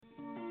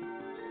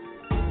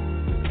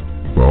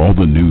For all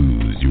the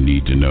news you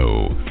need to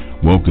know,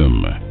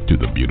 welcome to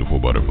the Beautiful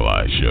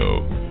Butterfly Show,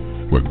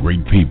 where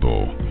great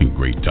people and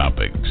great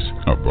topics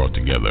are brought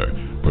together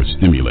for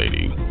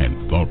stimulating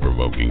and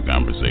thought-provoking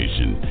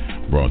conversation,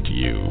 brought to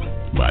you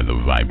by the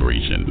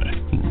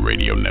Vibration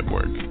Radio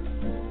Network.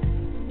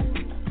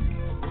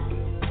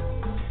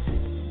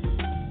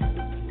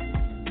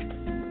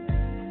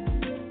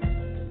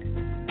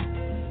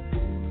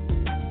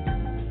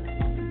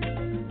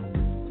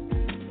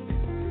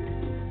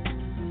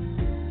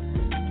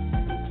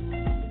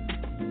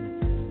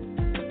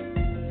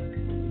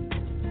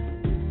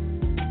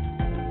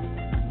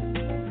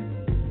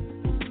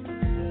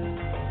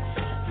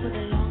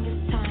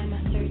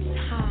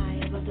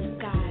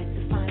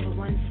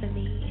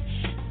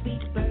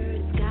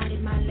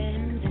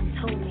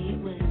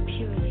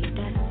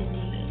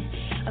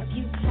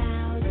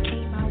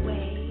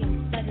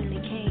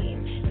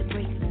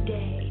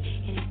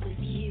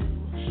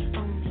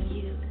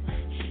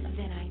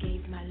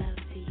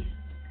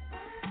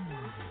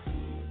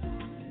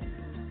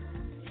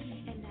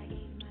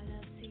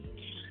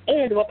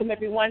 And welcome,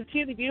 everyone,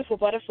 to the Beautiful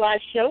Butterfly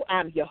Show.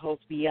 I'm your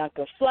host, B.Fly.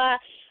 I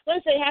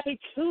want to say happy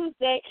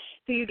Tuesday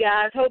to you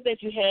guys. Hope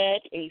that you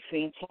had a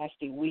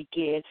fantastic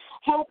weekend.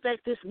 Hope that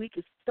this week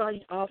is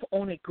starting off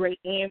on a great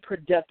and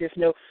productive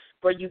note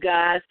for you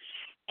guys.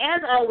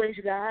 As always,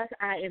 you guys,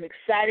 I am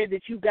excited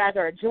that you guys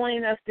are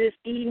joining us this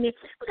evening.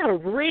 We got a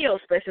real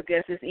special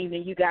guest this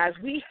evening, you guys.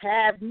 We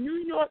have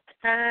New York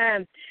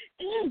Times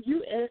and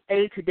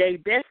USA Today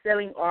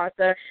best-selling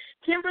author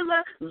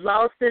Kimberla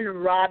Lawson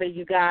Roby,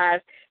 you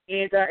guys.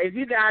 And if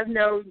you guys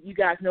know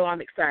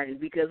I'm excited.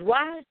 Because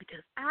why?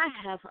 Because I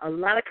have a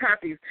lot of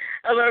copies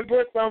of her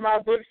books on my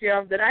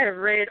bookshelf that I have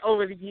read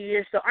over the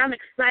years. So I'm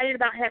excited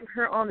about having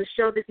her on the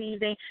show this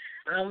evening.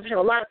 We've had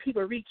a lot of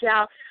people reach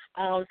out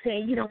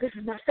saying, this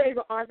is my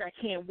favorite author. I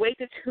can't wait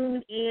to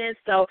tune in.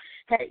 So,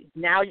 hey,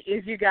 now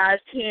is you guys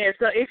can.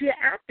 So if you're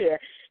out there,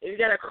 if you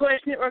got a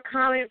question or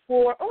comment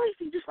or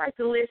if you just like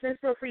to listen,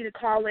 feel free to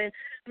call in.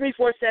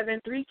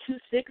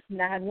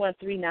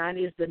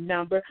 347-326-9139 is the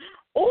number.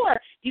 Or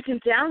you can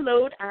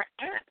download our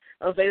app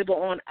available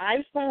on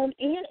iPhone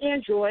and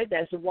Android.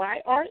 That's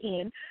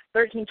YRN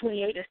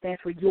 1328. That stands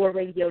for Your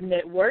Radio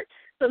Network.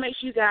 So make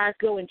sure you guys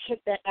go and check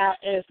that out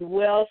as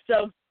well.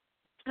 So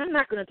I'm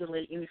not going to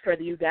delay any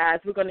further, you guys.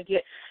 We're going to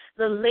get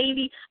the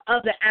lady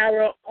of the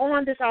hour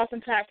on this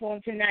awesome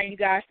platform tonight, you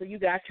guys, so you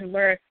guys can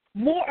learn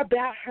more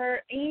about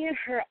her and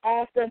her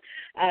awesome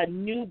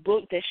new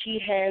book that she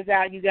has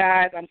out, you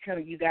guys. I'm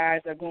telling you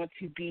guys are going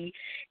to be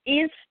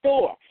in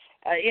store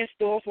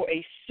for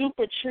a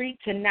super treat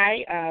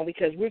tonight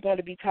because we're going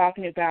to be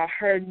talking about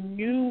her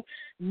new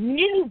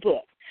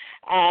book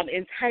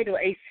entitled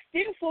A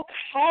Sinful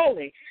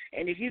Calling.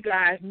 And if you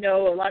guys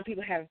know, a lot of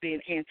people have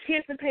been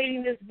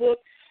anticipating this book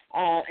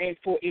and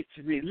for its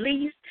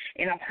release,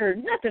 and I've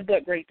heard nothing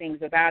but great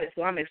things about it,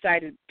 so I'm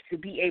excited to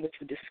be able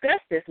to discuss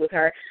this with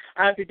her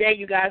today,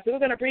 you guys. So we're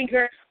going to bring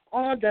her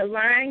on the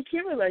line.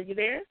 Kimberla, you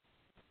there?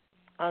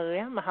 I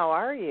am. How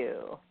are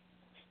you?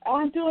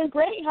 I'm doing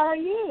great. How are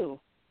you?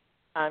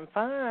 I'm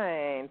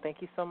fine.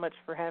 Thank you so much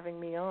for having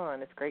me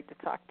on. It's great to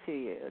talk to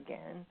you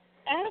again.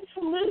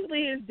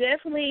 Absolutely. It's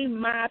definitely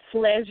my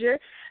pleasure.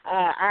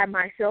 I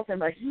myself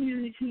am a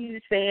huge,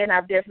 huge fan.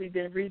 I've definitely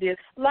been reading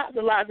lots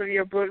and lots of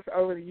your books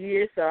over the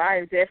years, so I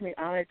am definitely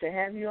honored to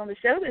have you on the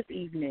show this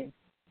evening.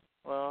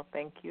 Well,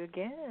 thank you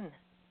again.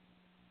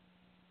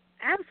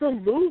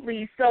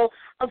 Absolutely. So,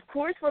 of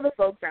course, for the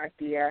folks out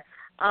there,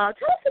 tell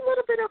us a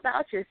little bit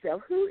about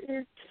yourself. Who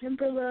is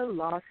Kimberla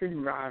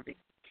Lawson Roby?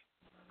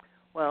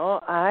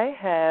 Well, I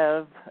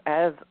have,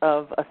 as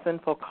of A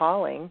Sinful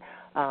Calling,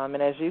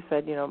 and as you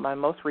said, my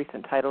most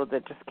recent title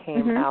that just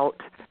came out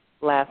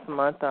last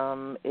month,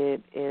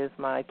 it is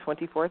my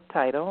 24th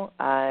title.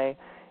 I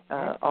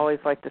always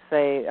like to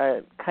say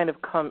I kind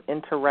of come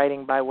into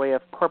writing by way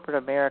of corporate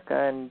America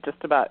and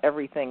just about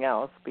everything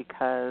else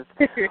because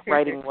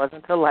writing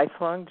wasn't a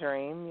lifelong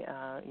dream.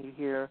 You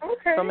hear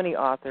so many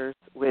authors,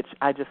 which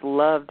I just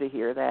love to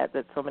hear that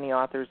so many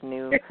authors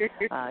knew,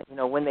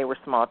 when they were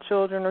small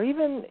children or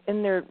even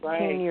in their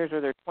teen years or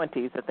their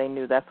 20s that they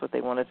knew that's what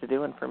they wanted to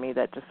do. And for me,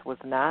 that just was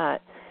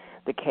not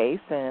the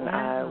case. And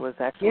I was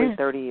actually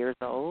 30 years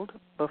old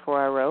before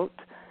I wrote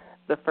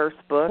the first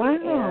book.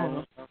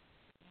 And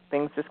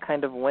things just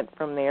kind of went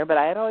from there. But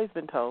I had always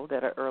been told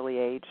at an early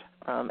age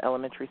from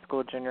elementary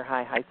school, junior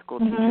high, high school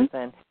teachers,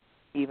 and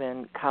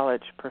even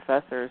college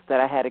professors that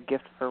I had a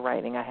gift for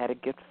writing. I had a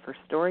gift for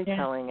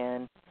storytelling.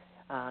 And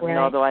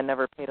although I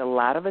never paid a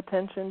lot of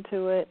attention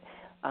to it,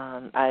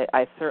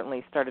 I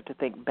certainly started to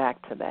think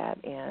back to that.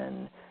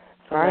 And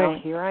so now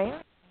here I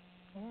am.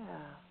 Yeah.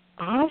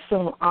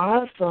 Awesome.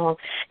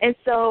 And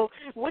so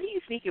what do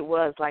you think it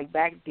was like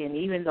back then,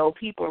 even though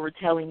people were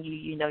telling you,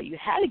 you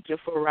had a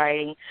gift for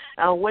writing,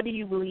 what do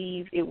you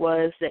believe it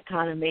was that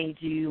kind of made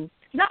you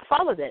not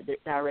follow that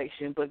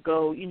direction, but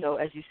go,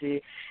 as you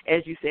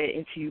said,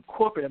 into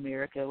corporate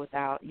America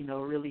without,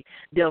 really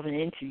delving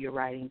into your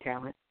writing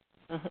talent?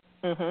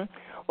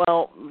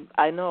 Well,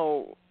 I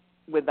know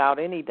without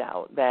any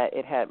doubt that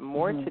it had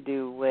more to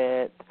do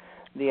with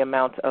the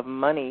amount of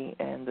money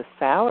and the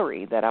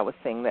salary that I was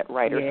seeing that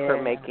writers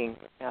were making,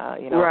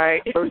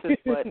 right. versus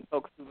what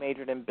folks who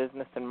majored in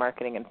business and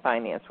marketing and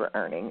finance were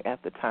earning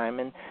at the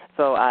time. And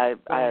so I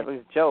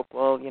always joke,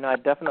 well, I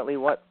definitely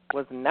was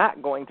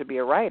not going to be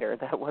a writer.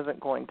 That wasn't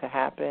going to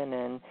happen.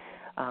 And,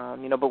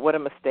 but what a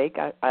mistake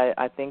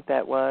I think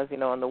that was.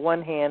 On the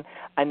one hand,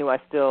 I knew I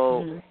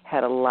still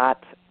had a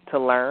lot to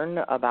learn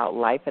about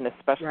life, and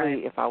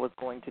especially if I was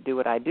going to do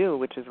what I do,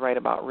 which is write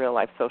about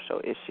real-life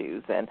social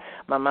issues. And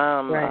my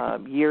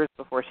mom, years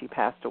before she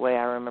passed away,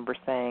 I remember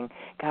saying,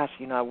 gosh,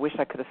 I wish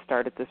I could have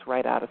started this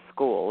right out of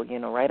school,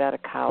 right out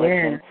of college,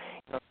 and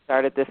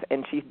started this.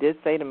 And she did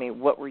say to me,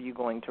 what were you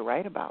going to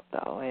write about,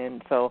 though?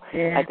 And so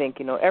I think,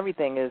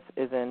 everything is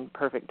in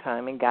perfect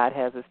timing. God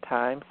has his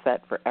time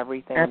set for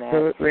everything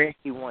that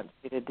he wants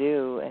you to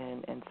do,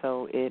 and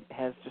so it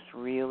has just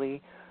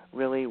really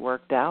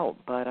worked out.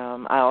 But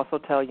I also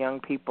tell young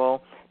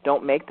people,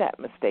 don't make that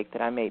mistake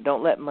that I made.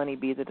 Don't let money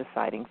be the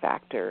deciding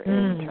factor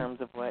in terms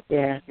of what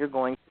you're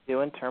going to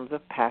do in terms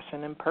of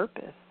passion and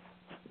purpose.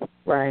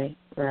 Right.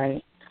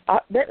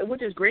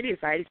 Which is great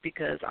advice,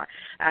 because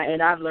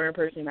I've learned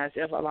personally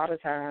myself, a lot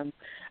of times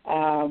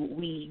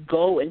we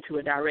go into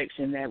a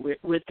direction that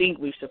we think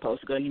we're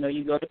supposed to go.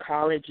 You go to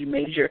college, you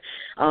major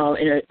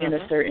in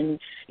a certain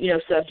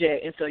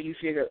subject, and so you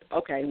figure,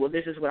 okay, well,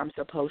 this is what I'm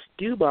supposed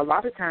to do. But a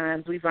lot of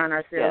times we find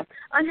ourselves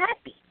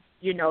unhappy,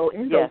 in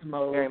those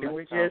modes, and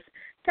we're just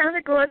kind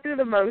of going through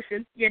the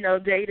motion,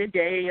 day to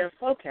day of,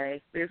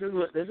 okay, this is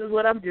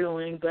what I'm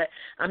doing, but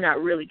I'm not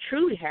really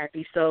truly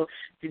happy. So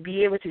to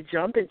be able to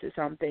jump into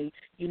something,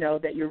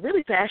 that you're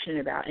really passionate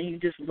about and you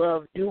just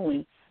love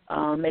doing,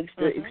 makes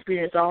the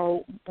experience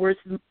all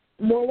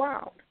more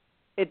wild.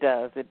 It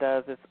does.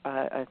 It's,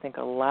 I think,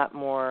 a lot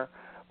more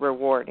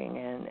rewarding,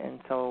 and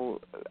so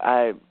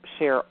I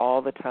share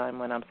all the time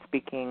when I'm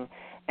speaking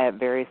at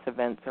various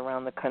events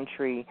around the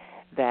country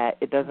that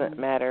it doesn't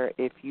matter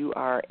if you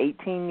are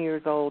 18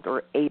 years old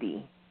or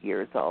 80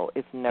 years old.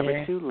 It's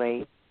never too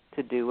late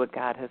to do what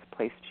God has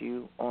placed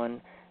you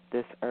on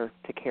this earth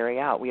to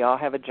carry out. We all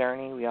have a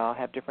journey. We all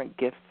have different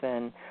gifts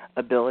and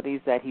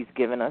abilities that he's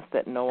given us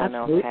that no one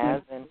else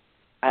has. And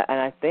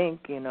I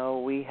think,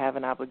 we have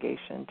an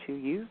obligation to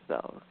use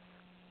those.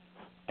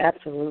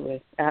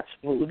 Absolutely.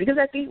 Because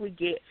I think we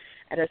get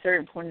at a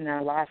certain point in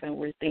our life and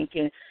we're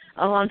thinking,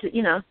 I'm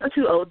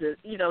too old to,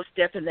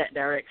 step in that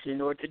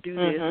direction or to do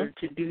this or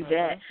to do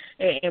that.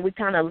 And we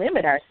kind of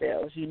limit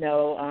ourselves,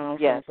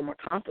 from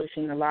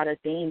accomplishing a lot of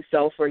things.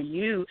 So for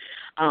you,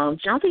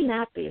 jumping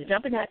out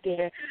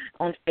there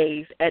on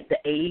stage at the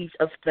age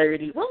of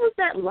 30, what was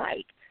that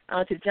like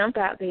to jump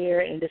out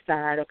there and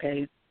decide,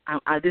 okay,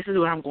 this is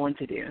what I'm going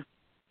to do?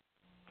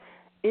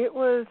 It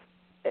was,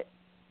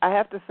 I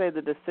have to say,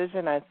 the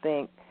decision, I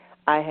think,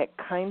 I had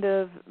kind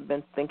of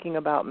been thinking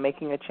about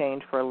making a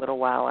change for a little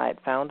while. I had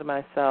found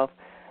myself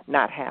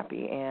not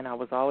happy, and I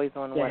was always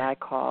on what I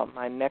call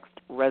my next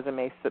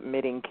resume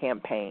submitting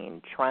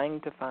campaign,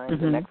 trying to find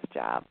the next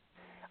job.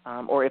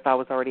 Or if I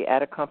was already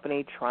at a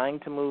company, trying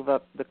to move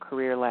up the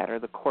career ladder,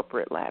 the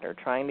corporate ladder,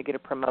 trying to get a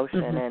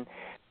promotion. And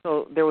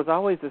so there was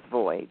always this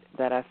void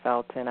that I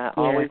felt, and I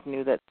always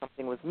knew that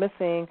something was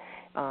missing.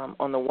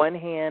 On the one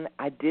hand,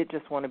 I did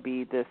just want to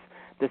be this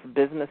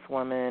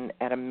businesswoman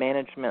at a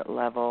management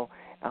level,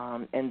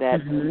 and that,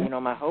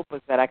 my hope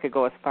was that I could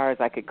go as far as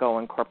I could go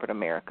in corporate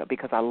America,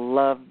 because I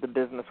love the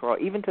business world.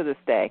 Even to this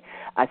day,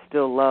 I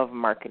still love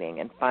marketing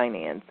and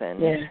finance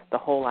and the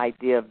whole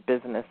idea of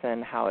business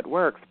and how it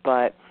works.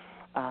 But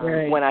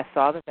when I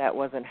saw that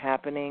wasn't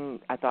happening,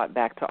 I thought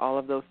back to all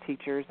of those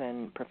teachers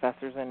and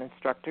professors and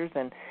instructors,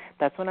 and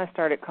that's when I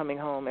started coming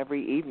home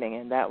every evening,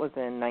 and that was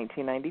in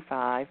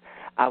 1995.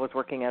 I was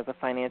working as a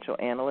financial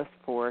analyst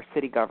for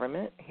city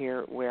government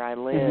here where I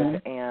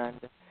live, and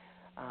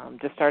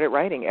just started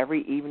writing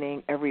every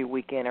evening, every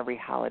weekend, every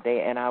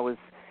holiday, and I was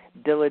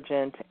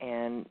diligent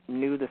and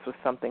knew this was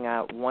something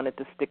I wanted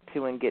to stick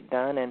to and get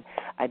done, and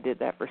I did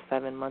that for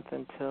 7 months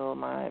until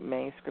my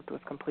manuscript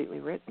was completely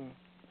written.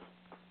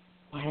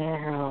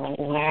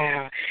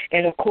 Wow.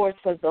 And, of course,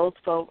 for those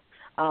folks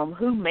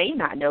who may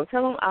not know,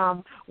 tell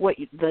them what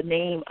the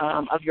name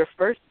of your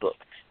first book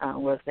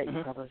was that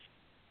you published.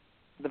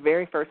 The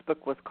very first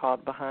book was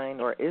called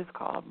is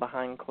called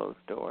Behind Closed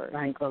Doors.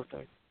 Behind Closed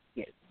Doors,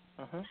 yes.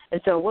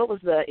 And so what was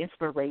the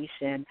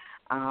inspiration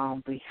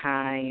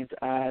behind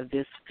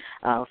this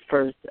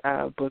first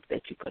book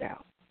that you put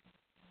out?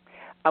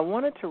 I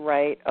wanted to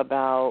write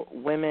about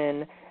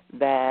women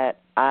that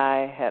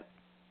I had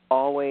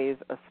always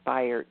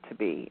aspired to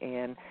be,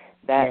 and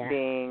that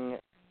being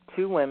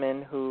two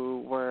women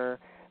who were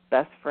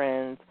best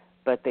friends,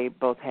 but they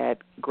both had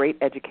great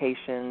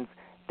educations,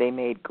 they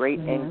made great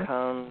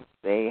incomes,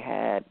 they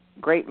had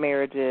great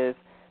marriages,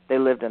 they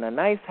lived in a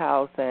nice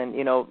house, and,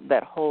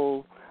 that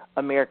whole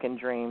American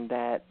dream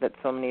that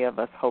so many of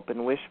us hope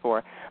and wish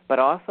for, but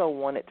also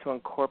wanted to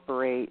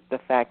incorporate the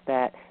fact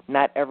that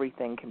not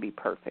everything can be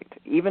perfect.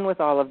 Even with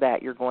all of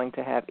that, you're going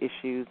to have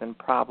issues and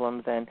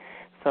problems, and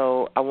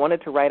so I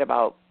wanted to write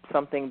about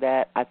something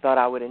that I thought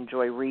I would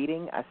enjoy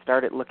reading. I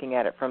started looking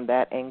at it from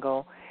that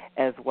angle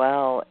as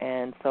well,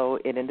 and so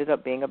it ended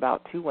up being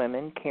about two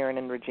women, Karen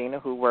and Regina,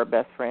 who were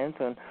best friends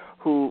and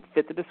who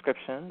fit the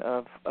description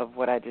of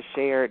what I just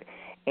shared.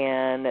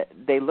 And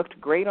they looked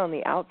great on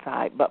the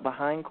outside, but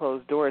behind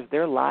closed doors,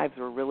 their lives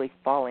were really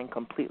falling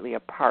completely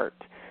apart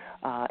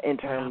in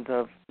terms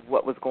of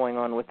what was going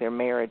on with their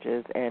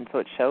marriages. And so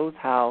it shows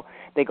how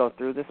they go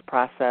through this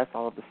process,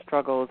 all of the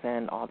struggles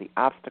and all the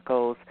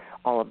obstacles,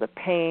 all of the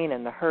pain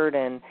and the hurt,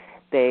 and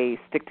they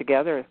stick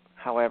together,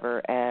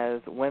 however,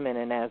 as women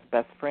and as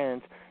best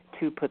friends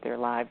to put their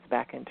lives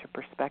back into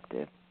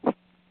perspective.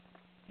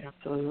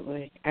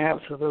 Absolutely,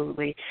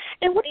 absolutely.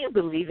 And what do you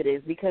believe it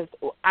is? Because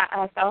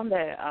I found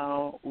that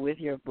with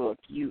your book,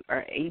 you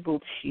are able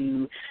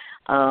to,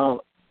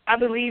 I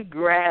believe,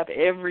 grab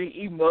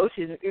every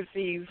emotion it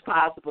seems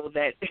possible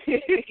that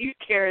your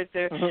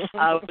character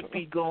would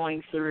be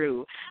going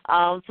through.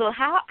 So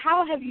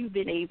how have you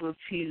been able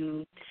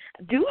to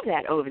do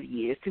that over the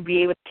years, to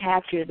be able to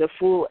capture the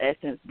full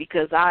essence?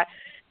 Because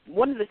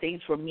one of the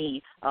things for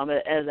me, as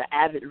an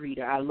avid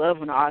reader, I love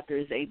when an author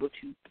is able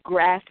to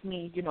grasp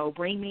me,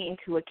 bring me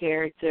into a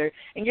character,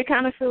 and you're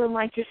kind of feeling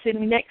like you're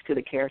sitting next to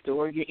the character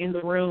or you're in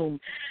the room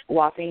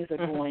while things are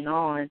going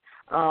on.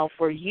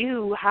 For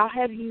you, how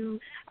have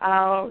you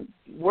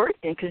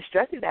worked and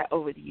constructed that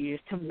over the years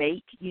to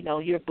make,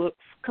 your books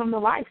come to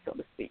life, so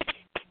to speak?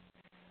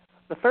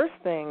 The first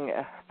thing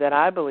that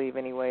I believe,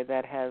 anyway,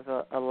 that has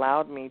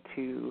allowed me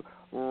to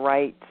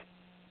write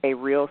a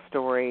real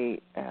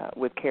story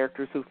with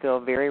characters who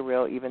feel very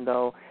real, even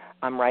though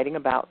I'm writing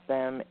about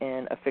them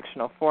in a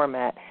fictional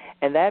format,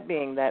 and that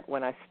being that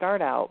when I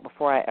start out,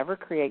 before I ever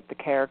create the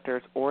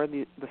characters or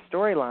the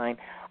storyline,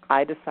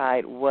 I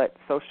decide what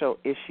social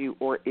issue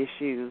or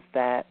issues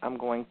that I'm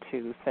going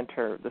to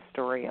center the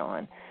story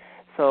on.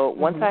 So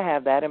once I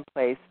have that in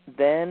place,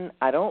 then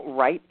I don't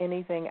write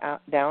anything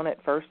down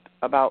at first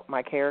about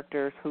my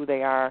characters, who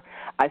they are.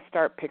 I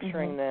start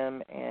picturing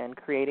them and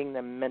creating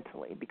them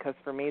mentally, because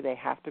for me they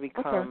have to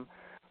become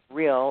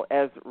real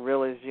as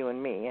you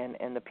and me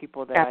and the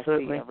people that I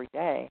see every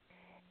day.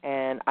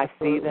 And I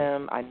see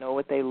them, I know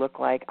what they look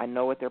like, I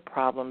know what their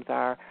problems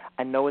are,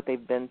 I know what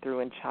they've been through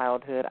in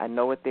childhood, I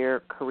know what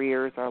their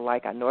careers are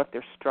like, I know if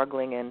they're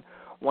struggling in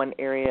one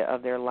area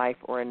of their life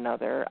or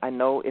another. I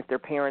know if their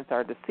parents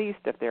are deceased,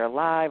 if they're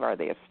alive, are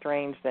they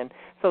estranged, and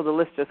so the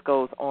list just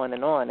goes on.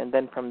 And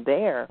then from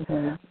there,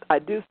 I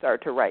do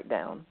start to write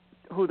down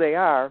who they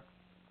are,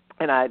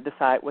 and I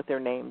decide what their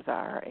names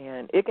are.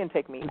 And it can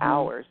take me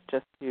hours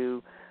just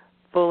to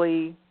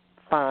fully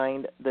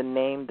find the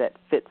name that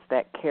fits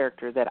that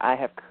character that I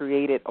have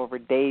created over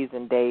days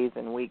and days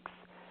and weeks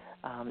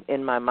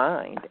in my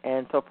mind.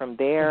 And so from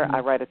there,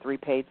 I write a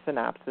 3-page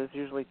synopsis,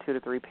 usually 2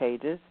 to 3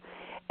 pages.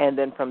 And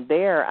then from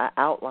there, I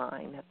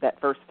outline that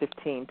first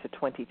 15 to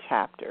 20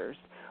 chapters.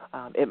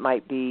 It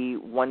might be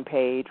 1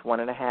 page,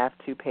 1.5,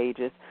 2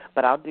 pages,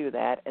 but I'll do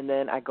that. And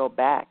then I go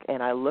back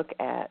and I look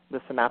at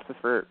the synopsis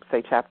for,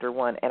 say, chapter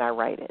 1, and I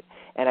write it.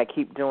 And I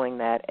keep doing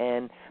that.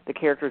 And the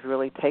characters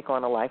really take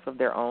on a life of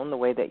their own, the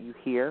way that you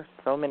hear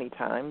so many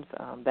times.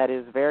 That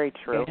is very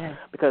true,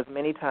 because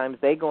many times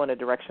they go in a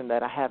direction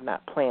that I have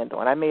not planned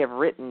on. I may have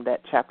written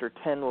that chapter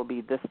 10 will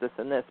be this, this,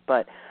 and this,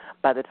 but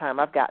by the time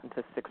I've gotten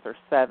to 6 or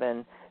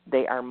 7,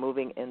 they are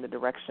moving in the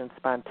direction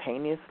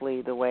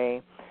spontaneously the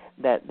way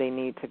that they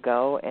need to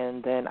go,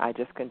 and then I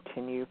just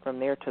continue from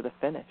there to the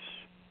finish.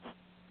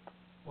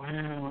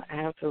 Wow,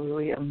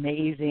 absolutely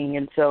amazing.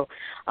 And so,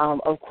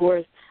 of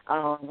course,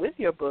 with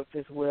your book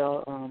as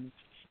well,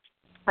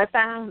 I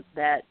found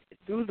that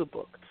through the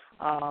book,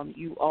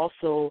 you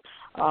also,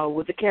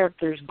 with the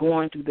characters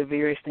going through the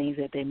various things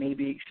that they may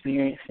be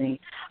experiencing,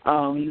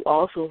 you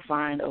also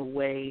find a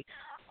way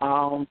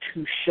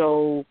to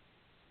show,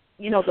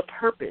 the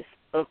purpose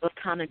of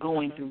kind of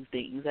going through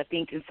things. I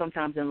think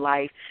sometimes in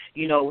life,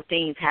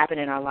 things happen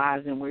in our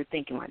lives and we're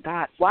thinking, like,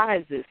 God, why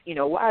is this,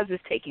 why is this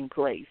taking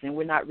place? And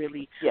we're not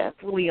really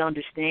fully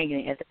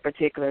understanding at the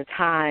particular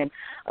time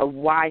of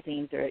why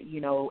things are,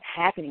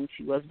 happening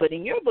to us. But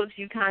in your books,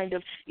 you kind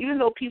of, even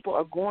though people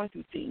are going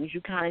through things,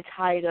 you kind of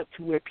tie it up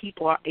to where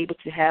people are able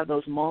to have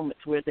those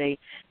moments where they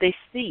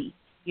see,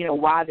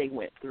 why they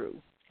went through,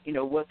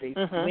 what they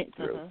went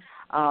through.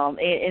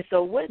 And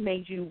so what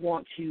made you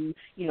want to,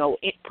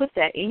 put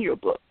that in your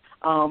book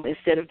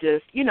instead of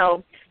just,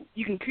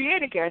 you can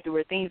create a character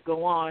where things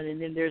go on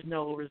and then there's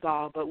no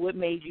resolve, but what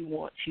made you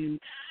want to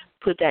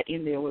put that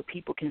in there where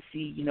people can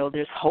see,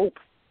 there's hope,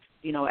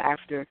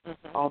 after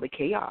all the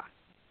chaos?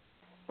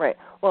 Right.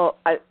 Well,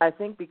 I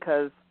think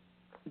because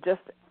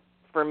just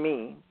for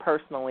me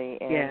personally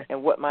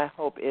and what my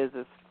hope is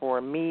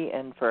for me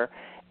and for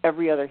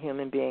every other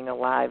human being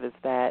alive is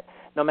that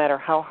no matter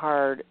how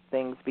hard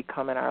things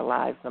become in our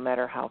lives, no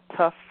matter how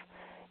tough,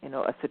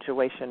 a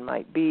situation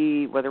might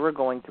be, whether we're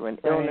going through an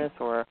illness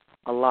or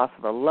a loss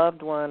of a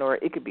loved one, or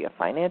it could be a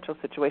financial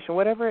situation,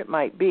 whatever it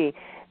might be,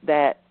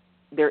 that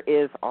there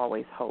is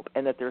always hope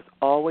and that there's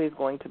always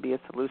going to be a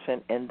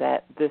solution, and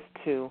that this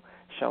too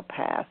shall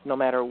pass. No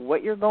matter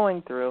what you're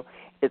going through,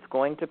 it's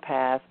going to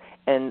pass,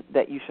 and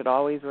that you should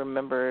always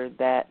remember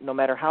that no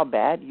matter how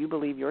bad you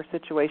believe your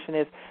situation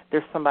is,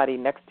 there's somebody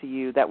next to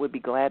you that would be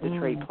glad to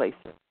trade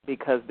places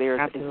because theirs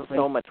is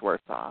so much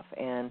worse off.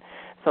 And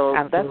so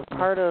that's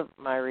part of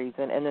my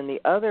reason. And then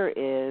the other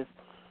is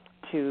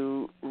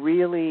to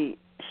really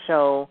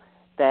show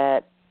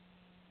that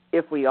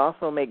if we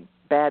also make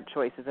bad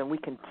choices and we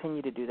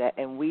continue to do that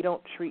and we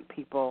don't treat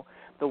people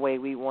the way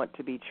we want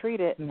to be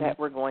treated, that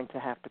we're going to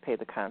have to pay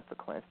the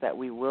consequence, that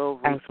we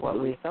will reap what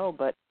we sow.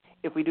 But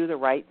if we do the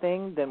right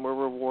thing, then we're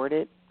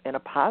rewarded in a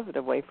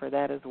positive way for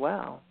that as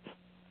well.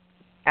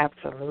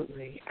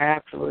 Absolutely.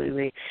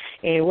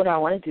 And what I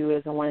want to do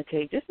is I want to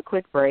take just a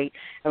quick break,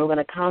 and we're going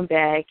to come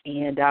back.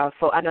 And I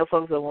know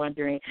folks are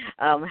wondering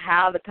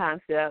how the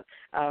concept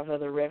for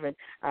the Reverend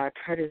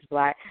Curtis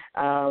Black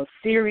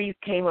series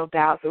came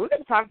about. So we're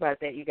going to talk about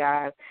that, you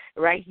guys,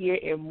 right here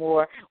and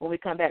more when we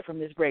come back from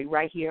this break,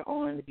 right here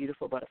on the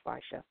Beautiful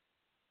Butterfly Show.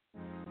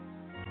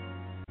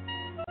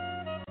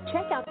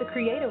 Check out the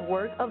creative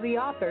work of the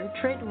author,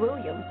 Trent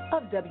Williams,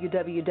 of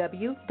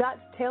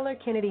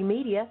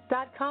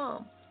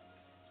www.taylorkennedymedia.com.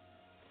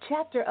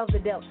 Chapter of the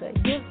Delta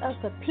gives us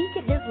a peek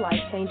at his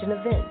life-changing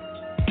events.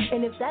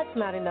 And if that's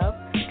not enough,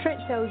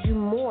 Trent tells you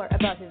more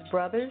about his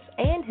brothers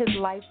and his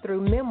life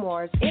through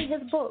memoirs in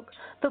his book,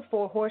 The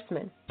Four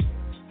Horsemen.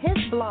 His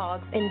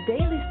blogs and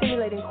daily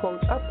stimulating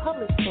quotes are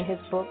published in his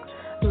book,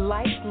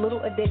 Life's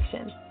Little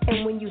Addiction.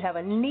 And when you have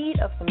a need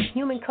of some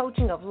human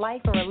coaching of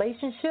life and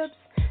relationships,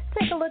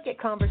 take a look at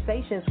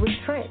Conversations with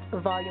Trent,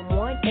 Volume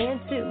 1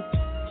 and 2,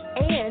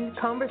 and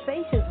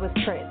Conversations with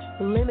Trent,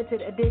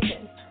 Limited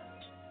Edition.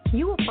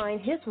 You will find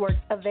his works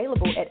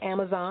available at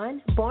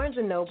Amazon, Barnes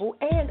 & Noble,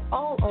 and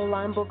all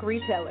online book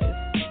retailers.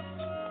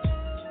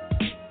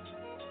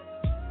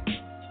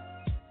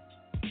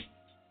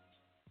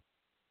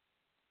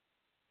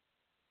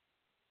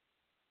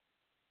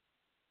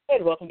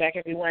 And welcome back,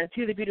 everyone,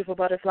 to the Beautiful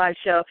Butterfly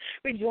Show.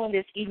 We're joined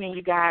this evening,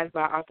 you guys,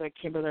 by author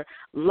Kimberla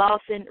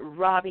Lawson,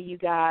 Roby, you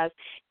guys.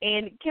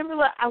 And,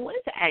 Kimberla, I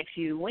wanted to ask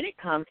you, when it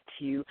comes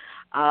to,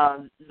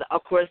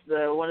 of course,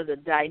 one of the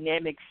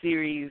dynamic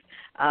series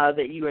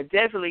that you are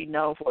definitely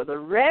known for, the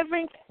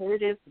Reverend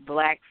Curtis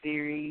Black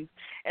series,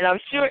 and I'm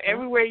sure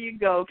everywhere you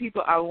go,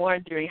 people are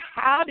wondering,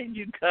 how did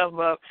you come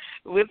up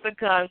with the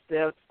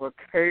concept for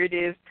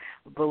Curtis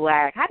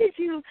Black? How did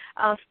you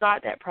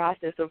start that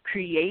process of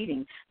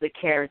creating the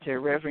character,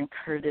 Reverend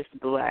Curtis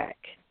Black?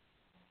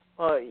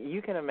 Well,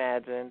 you can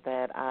imagine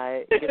that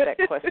I get that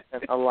question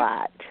a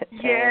lot.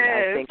 Yes. And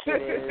I think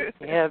it is.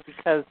 Yeah,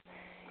 because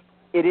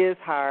it is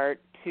hard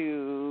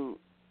to,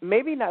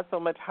 maybe not so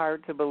much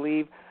hard to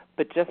believe,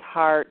 but just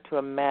hard to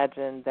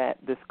imagine that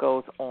this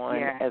goes on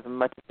as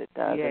much as it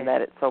does and that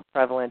it's so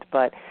prevalent.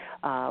 But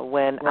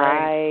when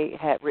I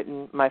had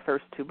written my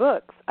first two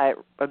books, I,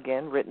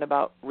 again, written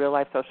about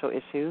real-life social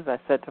issues, I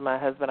said to my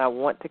husband, I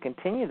want to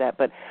continue that,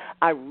 but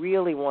I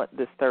really want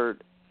this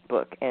third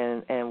book,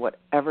 and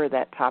whatever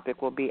that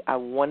topic will be, I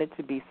want it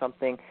to be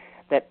something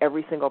that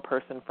every single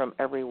person from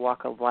every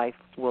walk of life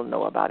will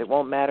know about. It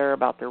won't matter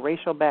about their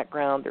racial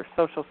background, their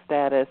social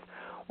status,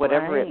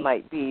 whatever it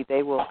might be,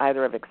 they will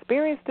either have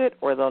experienced it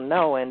or they'll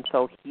know. And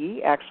so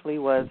he actually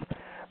was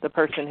the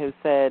person who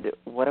said,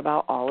 what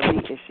about all of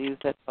the issues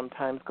that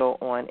sometimes go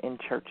on in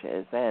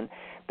churches? And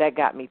that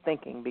got me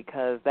thinking,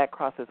 because that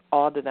crosses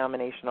all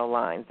denominational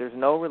lines. There's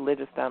no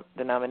religious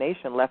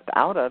denomination left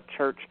out of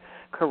church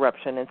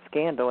corruption and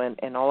scandal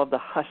and all of the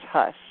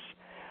hush-hush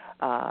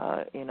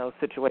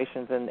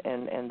situations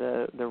and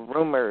the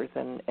rumors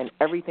and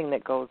everything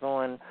that goes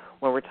on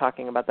when we're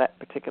talking about that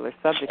particular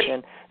subject.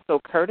 And so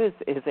Curtis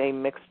is a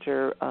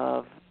mixture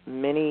of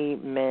many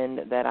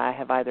men that I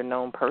have either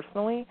known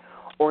personally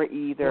or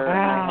either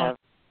I have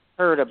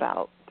heard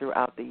about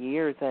throughout the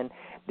years. And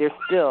there's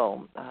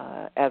still,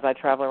 as I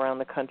travel around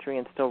the country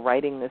and still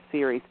writing this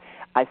series,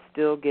 I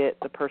still get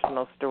the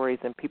personal stories,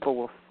 and people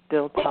will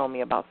still tell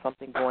me about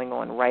something going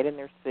on right in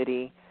their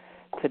city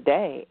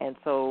today. And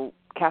so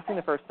Casting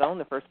the First Stone,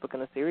 the first book in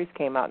the series,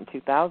 came out in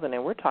 2000,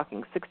 and we're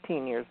talking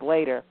 16 years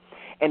later.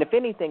 And if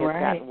anything, it's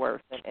gotten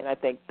worse. And I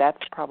think that's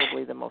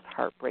probably the most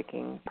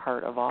heartbreaking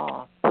part of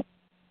all.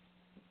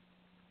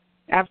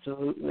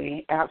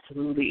 Absolutely.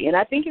 And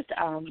I think it's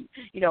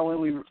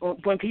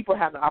when people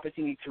have the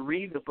opportunity to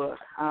read the book,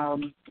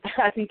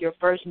 I think your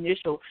first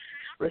initial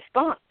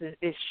response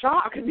is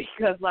shock,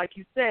 because, like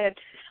you said,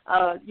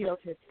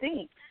 to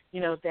think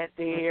that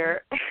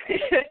there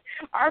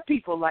are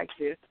people like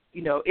this,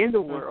 in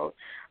the world,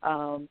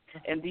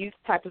 and these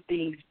type of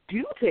things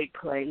do take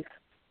place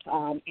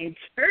in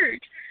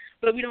church,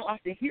 but we don't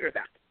often hear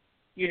about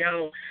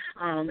it.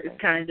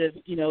 It's kind of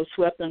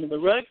swept under the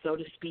rug, so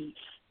to speak.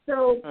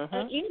 So at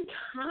any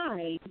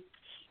time,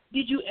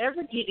 did you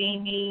ever get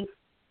any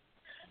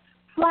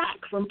flack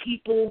from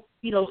people,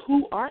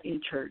 who are in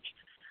church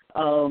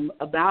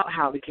about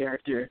how the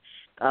character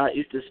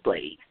is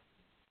displayed?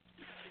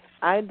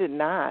 I did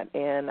not,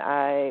 and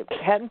I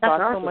hadn't thought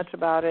so much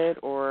about it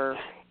or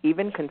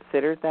even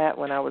considered that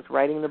when I was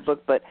writing the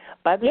book, but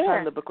by the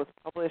time the book was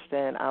published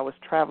and I was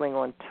traveling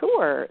on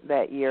tour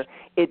that year,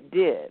 it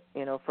did.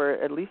 For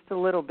at least a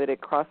little bit,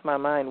 it crossed my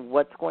mind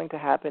what's going to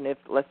happen if,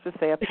 let's just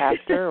say, a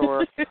pastor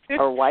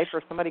or wife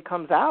or somebody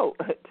comes out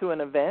to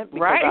an event.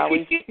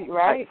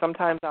 Because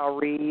sometimes I'll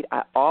read.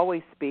 I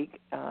always speak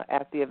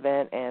at the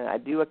event, and I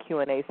do a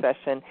Q&A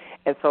session,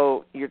 and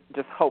so you're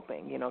just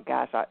hoping,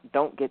 gosh, I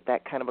don't get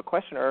that kind of a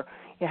question, or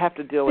you have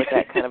to deal with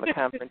that kind of a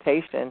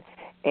confrontation.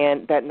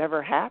 And that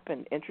never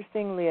happened.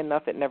 Interestingly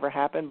enough, it never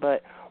happened.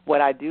 But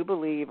what I do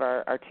believe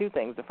are two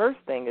things. The first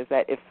thing is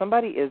that if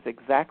somebody is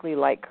exactly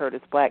like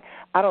Curtis Black,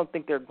 I don't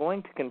think they're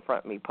going to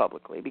confront me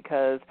publicly,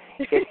 because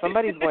if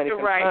somebody's going to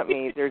confront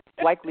me, there's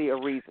likely a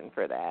reason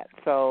for that.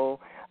 So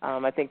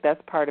I think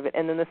that's part of it.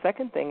 And then the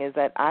second thing is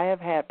that I have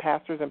had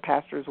pastors and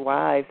pastors'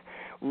 wives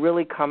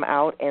really come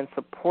out and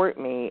support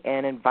me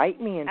and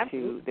invite me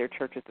into their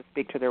churches to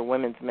speak to their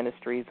women's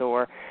ministries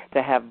or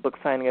to have book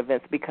signing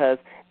events, because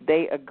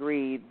they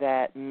agree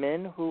that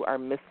men who are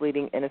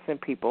misleading innocent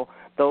people,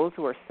 those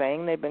who are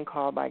saying they've been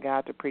called by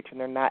God to preach and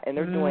they're not, and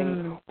they're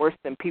doing worse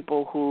than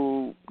people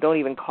who don't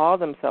even call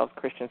themselves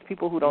Christians,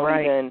 people who don't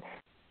even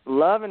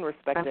love and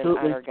respect and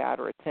honor God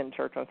or attend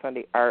church on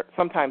Sunday, are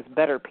sometimes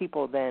better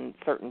people than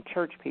certain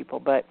church people,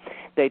 but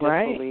they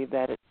just believe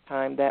that it's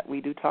time that we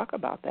do talk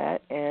about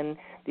that. And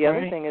the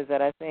other thing is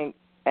that I think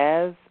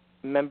as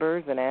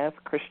members and as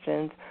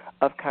Christians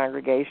of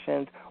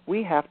congregations,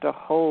 we have to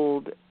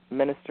hold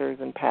ministers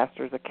and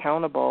pastors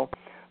accountable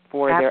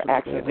for their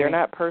actions. They're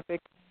not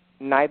perfect.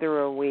 Neither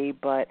are we,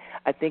 but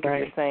I think if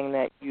you're saying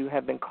that you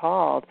have been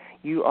called,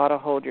 you ought to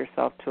hold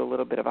yourself to a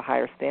little bit of a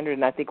higher standard,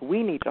 and I think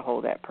we need to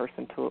hold that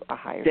person to a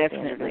higher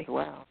standard as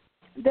well.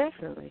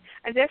 Definitely.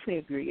 I definitely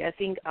agree. I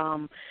think,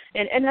 and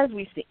as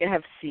we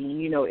have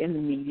seen, in the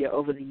media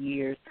over the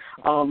years,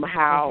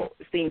 how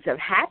things have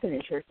happened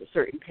in church with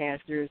certain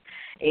pastors,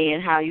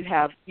 and how you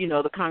have,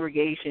 the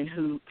congregation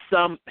who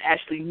some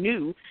actually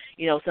knew,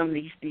 some of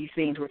these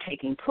things were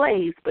taking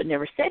place, but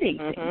never said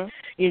anything,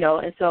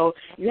 and so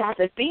you have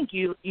to think,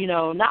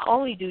 not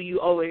only do you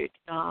owe it,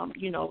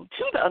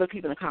 to the other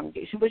people in the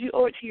congregation, but you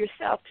owe it to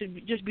yourself to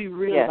just be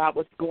real about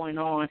what's going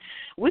on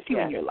with you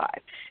in your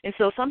life. And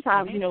so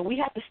sometimes,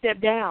 we have to step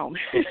down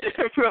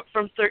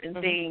from certain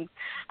things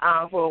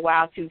for a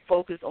while to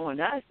focus on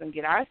us and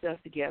get ourselves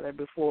together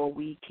before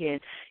we can,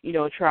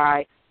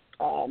 try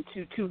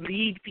to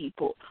lead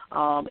people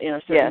in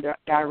a certain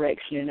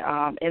direction.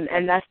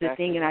 And that's the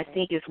thing, and I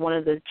think it's one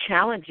of the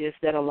challenges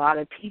that a lot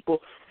of people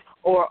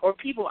or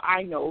people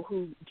I know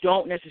who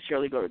don't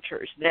necessarily go to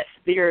church, that's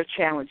their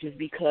challenges,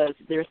 because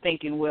they're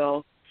thinking,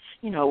 well,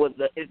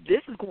 if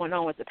this is going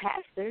on with the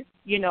pastor,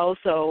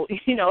 so,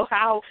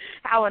 how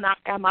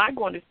am I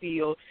going to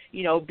feel,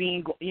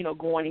 being,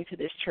 going into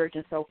this church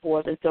and so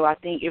forth. And so I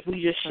think if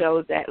we just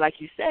show that, like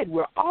you said,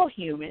 we're all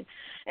human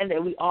and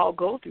that we all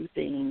go through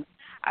things,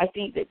 I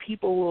think that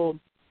people will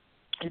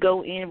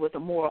go in with a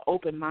more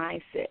open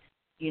mindset,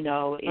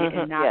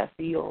 and not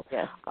feel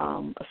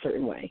a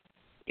certain way.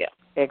 Yeah.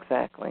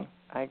 Exactly.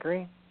 I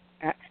agree.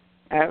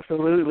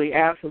 Absolutely.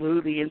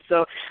 And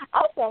so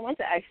also I want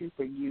to ask you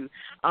for you,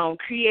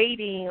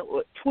 creating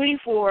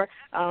 24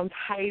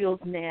 titles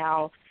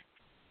now,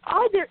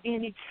 are there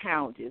any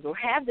challenges or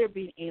have there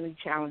been any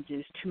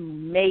challenges to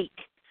make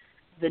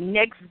the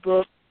next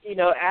book,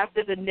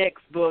 after the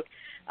next book,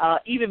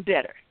 even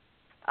better?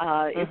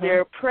 Is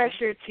there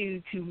pressure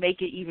to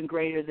make it even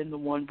greater than the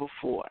one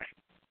before?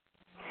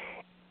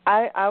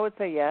 I would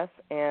say yes,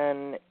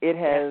 and it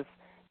has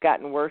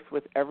gotten worse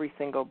with every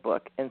single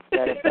book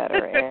instead of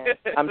better. And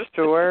I'm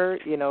sure,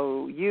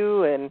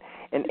 you and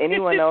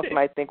anyone else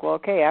might think, well,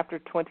 okay, after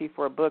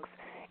 24 books,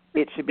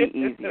 it should be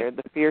easier.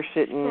 The fear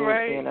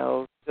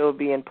shouldn't, still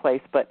be in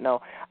place. But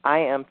no, I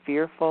am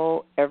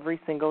fearful every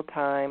single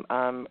time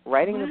I'm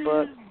writing the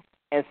book,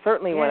 and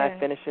certainly when I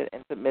finish it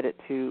and submit it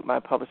to my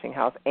publishing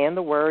house. And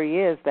the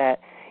worry is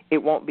that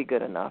it won't be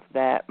good enough,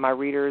 that my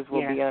readers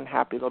will be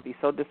unhappy. They'll be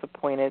so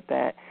disappointed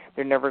that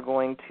they're never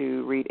going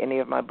to read any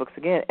of my books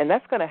again. And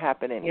that's going to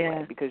happen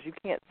anyway, because you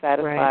can't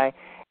satisfy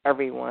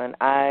everyone.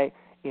 I,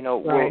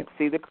 will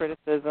see the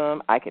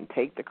criticism. I can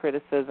take the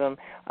criticism.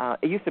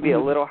 It used to be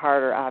a little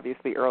harder,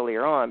 obviously,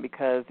 earlier on,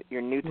 because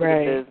you're new to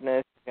the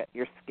business.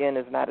 Your skin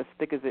is not as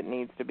thick as it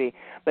needs to be.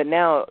 But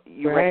now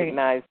you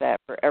recognize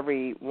that for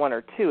every one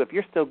or two, if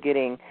you're still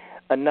getting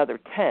another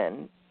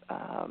 10,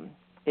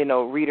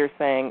 readers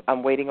saying,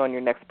 I'm waiting on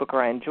your next book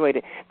or I enjoyed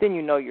it, then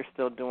you're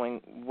still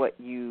doing what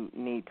you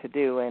need to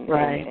do and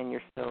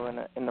you're still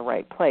in the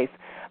right place.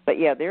 But,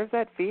 there's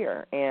that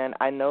fear. And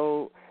I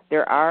know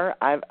there are,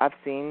 I've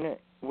seen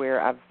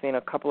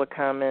a couple of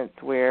comments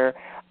where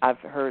I've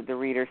heard the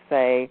reader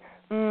say,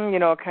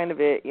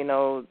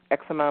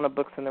 X amount of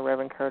books in the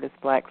Reverend Curtis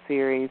Black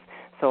series,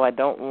 so I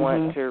don't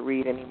want to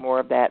read any more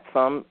of that.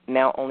 Some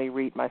now only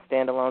read my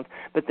standalones.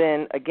 But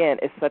then, again,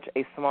 it's such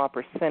a small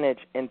percentage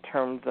in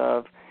terms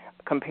of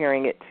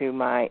comparing it to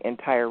my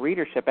entire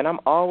readership. And I'm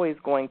always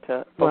going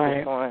to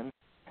focus on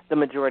the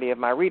majority of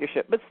my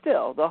readership. But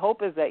still, the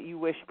hope is that you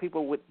wish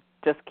people would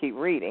just keep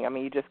reading. I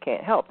mean, you just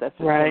can't help. That's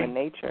just human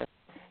nature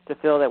to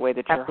feel that way,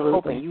 that you're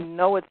hoping. You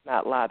know it's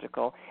not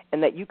logical,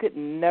 and that you could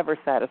never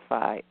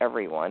satisfy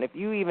everyone. If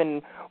you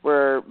even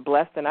were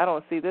blessed, and I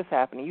don't see this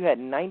happening, you had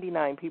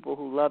 99 people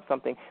who love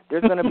something,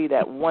 there's going to be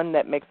that one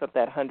that makes up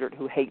that 100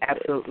 who hates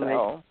it.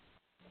 So,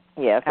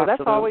 yeah, so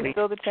that's always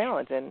still the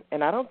challenge,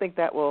 and I don't think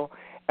that will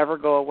ever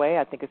go away.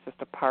 I think it's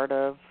just a part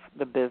of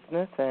the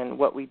business and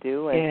what we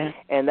do,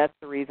 and that's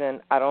the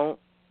reason I don't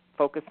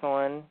focus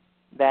on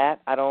that.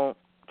 I don't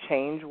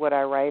change what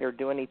I write or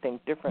do anything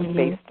different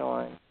based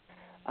on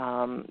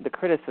the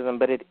criticism,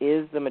 but it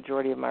is the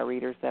majority of my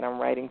readers that I'm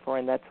writing for,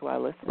 and that's who I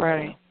listen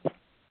to.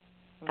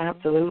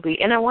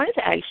 Absolutely. And I wanted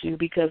to ask you,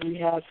 because we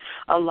have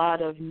a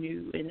lot of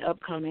new and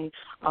upcoming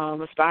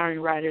aspiring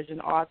writers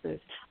and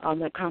authors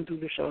that come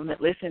through the show and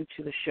that listen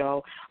to the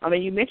show. I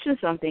mean, you mentioned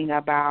something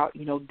about,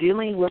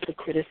 dealing with the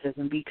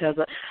criticism, because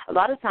a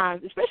lot of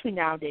times, especially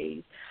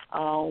nowadays,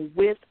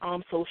 with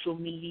social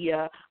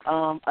media,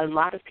 a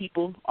lot of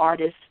people,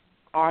 artists,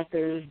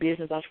 authors,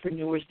 business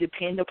entrepreneurs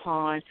depend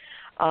upon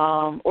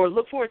or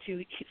look forward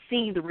to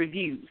seeing the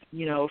reviews,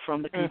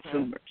 from the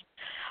consumers.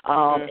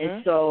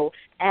 And so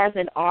as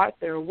an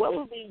author, what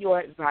would be your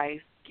advice,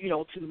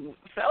 to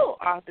fellow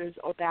authors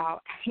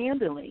about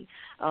handling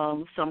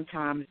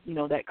sometimes,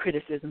 that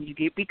criticism you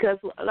get? Because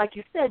like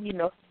you said,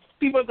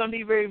 people are going to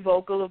be very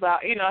vocal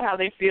about, how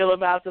they feel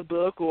about the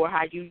book or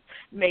how you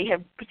may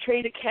have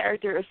portrayed a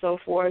character or so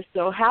forth.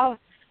 So how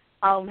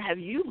have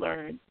you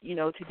learned,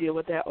 to deal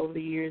with that over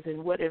the years,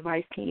 and what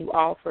advice can you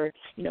offer,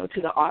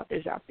 to the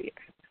authors out there?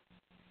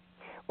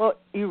 Well,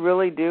 you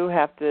really do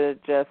have to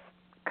just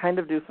kind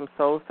of do some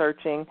soul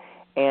searching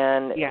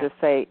and just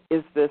say,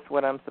 is this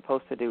what I'm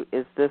supposed to do?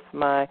 Is this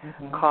my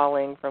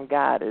calling from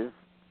God? Is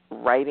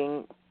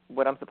writing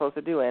what I'm supposed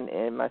to do? And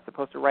am I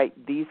supposed to write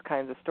these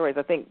kinds of stories?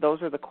 I think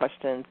those are the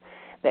questions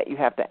that you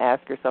have to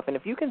ask yourself. And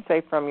if you can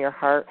say from your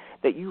heart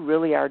that you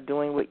really are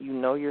doing what you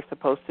know you're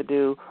supposed to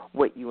do,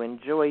 what you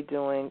enjoy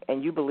doing,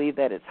 and you believe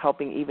that it's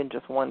helping even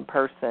just one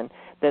person,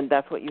 then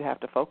that's what you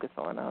have to focus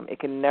on. It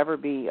can never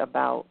be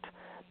about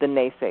the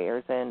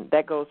naysayers, and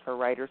that goes for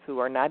writers who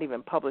are not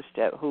even published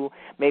yet, who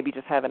maybe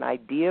just have an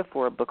idea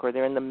for a book or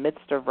they're in the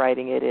midst of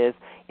writing it. Is,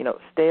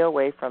 stay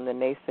away from the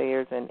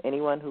naysayers and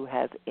anyone who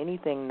has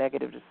anything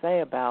negative to say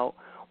about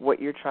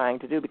what you're trying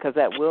to do, because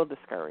that will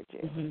discourage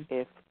you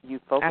if you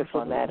focus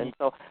on that. And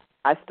so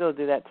I still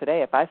do that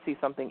today. If I see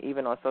something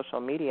even on social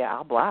media,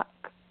 I'll block,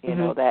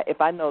 that if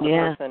I know the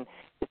person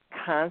is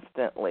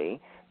constantly,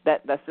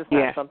 that's just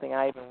not something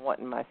I even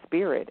want in my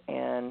spirit.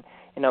 And,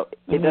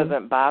 it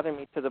doesn't bother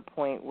me to the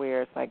point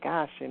where it's like,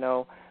 gosh,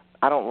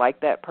 I don't like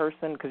that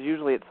person, because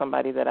usually it's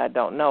somebody that I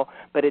don't know,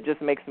 but it just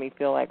makes me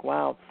feel like,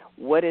 wow,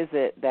 what is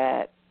it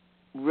that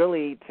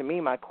really, to me,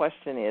 my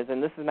question is,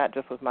 and this is not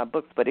just with my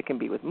books, but it can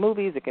be with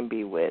movies, it can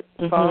be with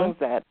songs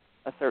that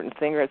a certain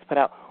singer has put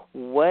out,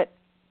 what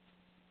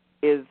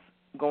is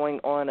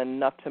going on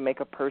enough to make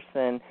a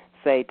person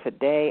say,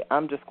 today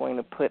I'm just going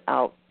to put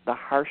out the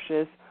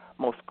harshest,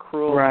 most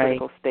cruel,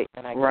 critical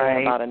statement I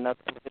can about another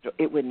individual.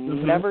 It would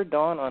never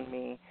dawn on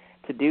me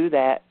to do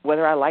that,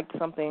 whether I liked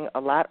something a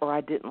lot or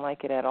I didn't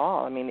like it at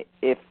all. I mean,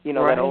 if,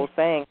 that old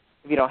saying,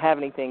 if you don't have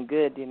anything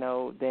good,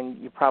 then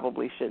you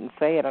probably shouldn't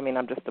say it. I mean,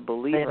 I'm just a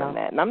believer in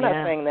that. And I'm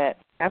not saying that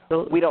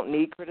we don't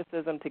need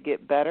criticism to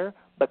get better,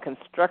 but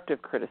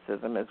constructive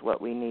criticism is what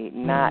we need,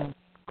 not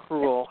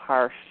cruel,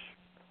 harsh,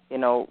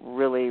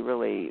 really,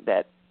 really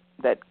that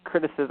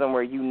criticism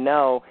where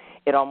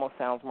it almost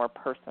sounds more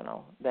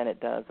personal than it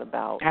does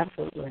about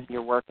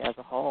your work as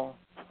a whole.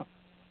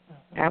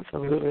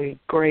 Absolutely.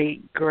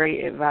 Great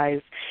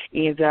advice.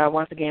 And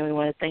once again, we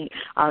want to thank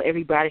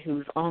everybody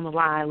who's on the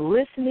line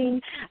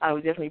listening.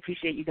 We definitely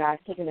appreciate you guys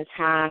taking the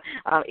time.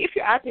 If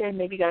you're out there and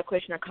maybe you got a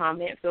question or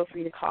comment, feel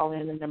free to call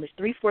in. The number is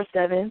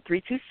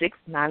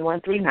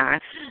 347-326-9139.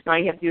 All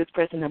you have to do is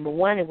press the number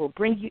 1, and we'll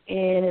bring you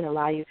in and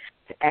allow you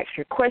to ask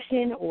your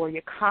question or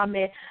your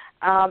comment.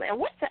 And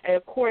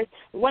of course,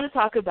 we want to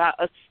talk about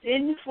A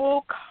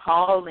Sinful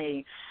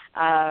Calling.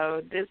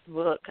 This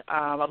book,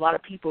 a lot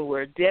of people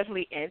were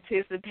definitely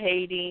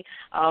anticipating.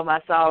 I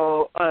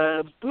saw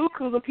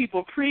bukus of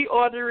people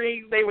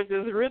pre-ordering. They were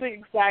just really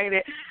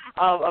excited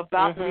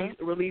about the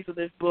release of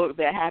this book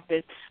that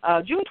happened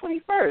June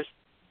 21st.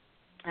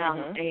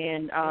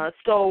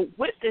 So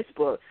with this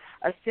book,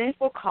 A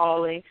Sinful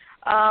Calling,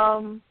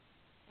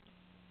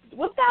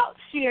 without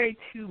sharing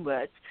too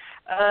much,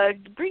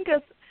 bring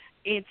us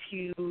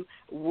into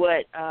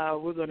what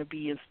we're going to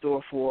be in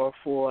store for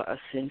A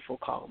Sinful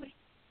Calling.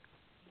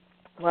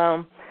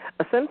 Well,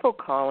 A Sinful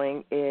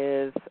Calling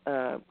is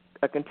a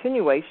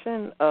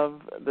continuation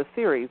of the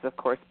series, of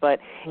course, but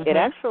it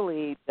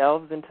actually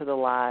delves into the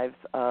lives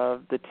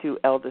of the two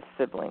eldest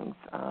siblings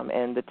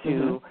and the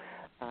two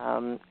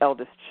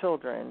eldest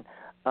children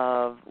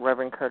of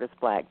Reverend Curtis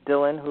Black.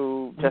 Dylan,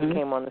 who just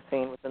came on the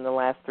scene within the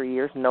last 3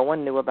 years, no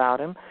one knew about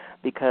him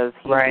because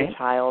he was a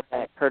child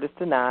that Curtis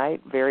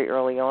denied very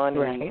early on.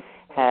 He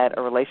had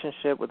a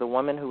relationship with a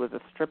woman who was a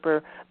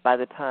stripper. By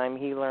the time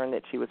he learned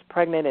that she was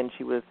pregnant and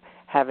she was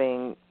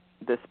having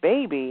this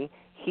baby,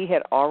 he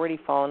had already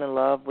fallen in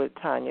love with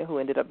Tanya, who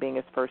ended up being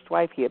his first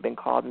wife. He had been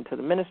called into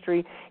the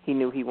ministry. He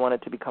knew he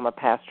wanted to become a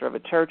pastor of a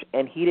church,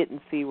 and he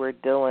didn't see where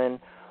Dylan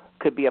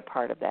could be a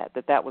part of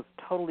that was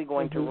totally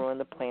going to ruin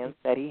the plans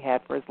that he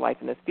had for his life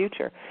and his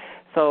future.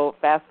 So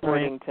fast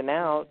forwarding to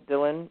now,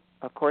 Dylan,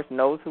 of course,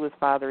 knows who his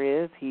father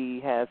is.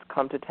 He has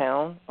come to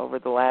town over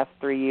the last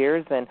 3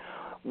 years and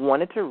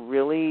wanted to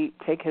really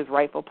take his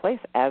rightful place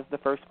as the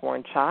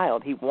firstborn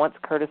child. He wants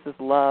Curtis's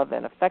love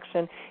and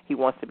affection. He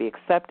wants to be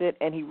accepted,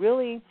 and he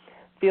really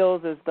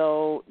feels as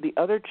though the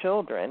other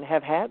children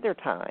have had their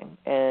time,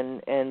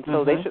 and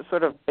so they should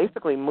sort of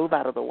basically move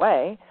out of the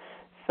way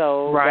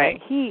so that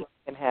he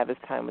can have his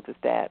time with his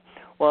dad.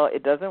 Well,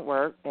 it doesn't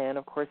work, and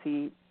of course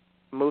he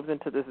moves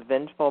into this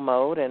vengeful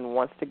mode and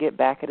wants to get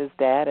back at his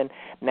dad, and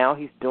now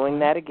he's doing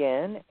that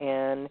again,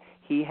 and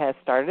he has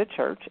started a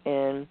church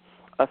in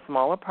a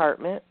small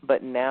apartment,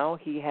 but now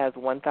he has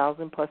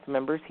 1,000-plus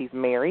members. He's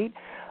married.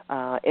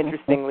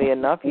 Interestingly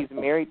enough, he's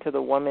married to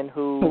the woman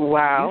who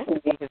used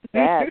to be his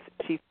dad's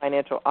chief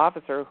financial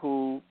officer,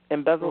 who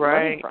embezzled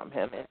money from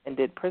him and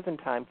did prison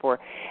time for.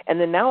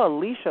 And then now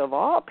Alicia, of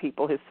all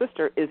people, his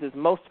sister, is his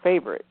most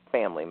favorite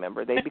family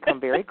member. They become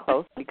very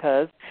close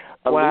because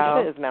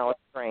Alicia is now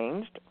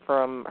estranged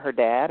from her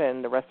dad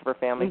and the rest of her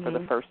family for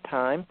the first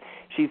time.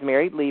 She's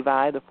married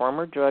Levi, the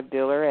former drug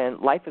dealer,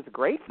 and life is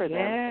great for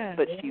them,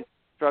 but she's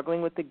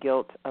struggling with the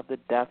guilt of the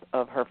death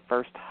of her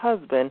first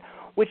husband,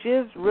 which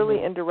is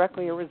really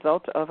indirectly a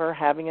result of her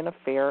having an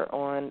affair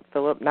on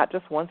Philip, not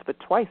just once but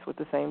twice with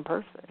the same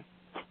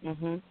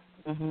person.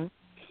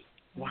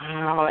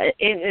 Wow.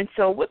 And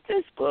so with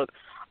this book,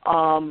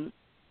 one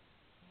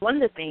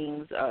of the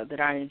things that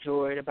I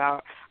enjoyed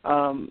about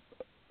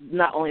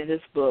not only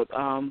this book,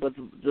 but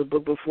the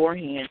book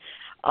beforehand,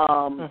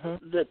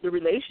 the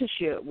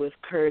relationship with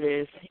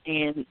Curtis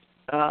and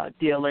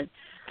Dylan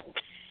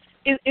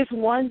is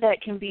one that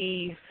can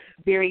be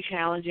very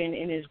challenging,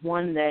 and is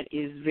one that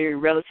is very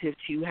relative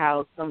to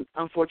how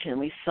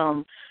unfortunately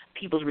some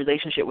people's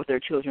relationship with their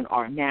children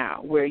are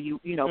now, where you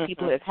know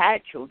people have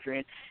had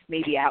children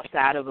maybe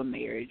outside of a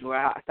marriage or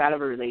outside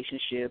of a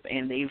relationship,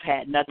 and they've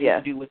had nothing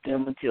to do with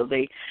them until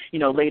they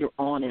later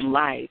on in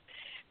life.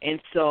 And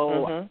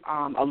so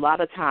a lot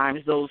of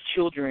times those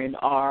children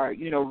are,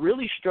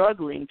 really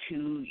struggling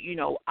to,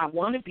 I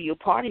want to be a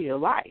part of your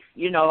life.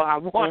 I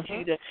want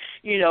you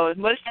to, as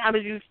much time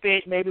as you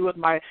spent maybe with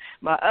my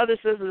other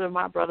sisters and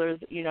my brothers,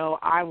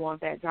 I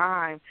want that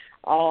time.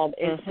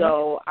 And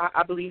so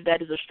I believe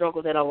that is a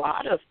struggle that a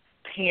lot of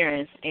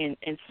parents and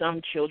some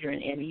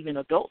children and even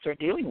adults are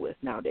dealing with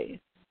nowadays.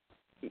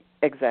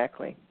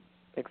 Exactly.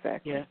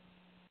 Yeah.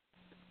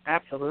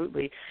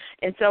 Absolutely.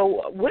 And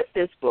so with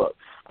this book,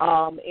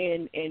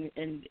 and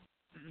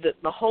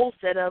the whole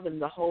setup and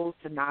the whole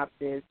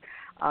synopsis,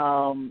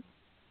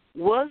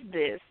 was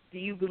this, do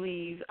you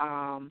believe,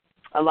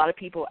 a lot of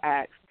people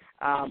ask,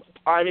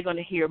 are they going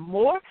to hear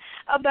more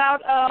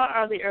about,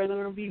 are there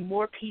going to be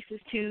more pieces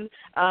to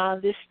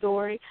this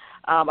story?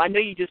 I know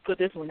you just put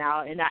this one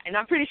out, and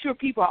I'm pretty sure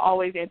people are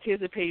always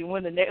anticipating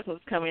when the next one's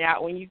coming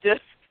out when you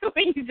just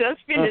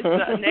finished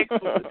the next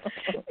one.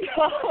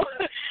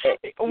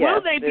 So,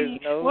 will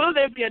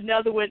there be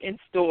another one in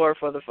store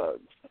for the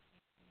folks?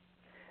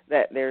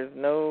 That there's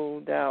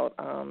no doubt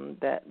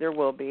that there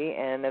will be,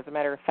 and as a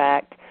matter of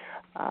fact,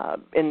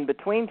 in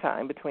between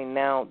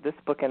now this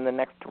book and the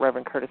next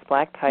Reverend Curtis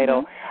Black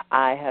title,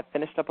 I have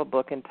finished up a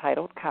book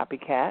entitled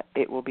Copycat.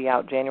 It will be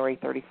out January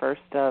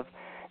 31st of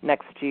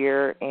next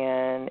year,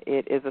 and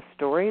it is a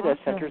story that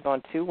centers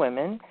on two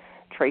women,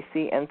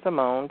 Tracy and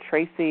Simone.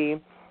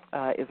 Tracy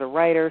is a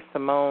writer.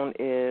 Simone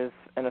is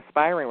an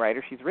aspiring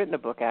writer. She's written a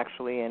book,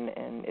 actually, and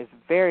is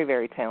very,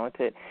 very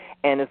talented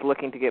and is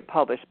looking to get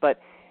published.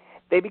 But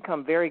they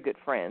become very good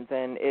friends,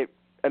 and it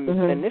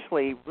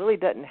initially really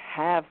doesn't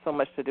have so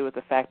much to do with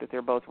the fact that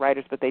they're both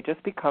writers, but they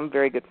just become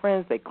very good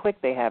friends. They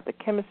click. They have the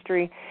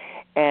chemistry.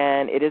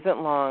 And it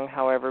isn't long,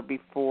 however,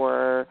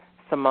 before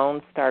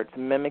Simone starts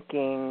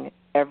mimicking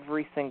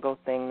every single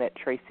thing that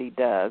Tracy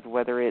does,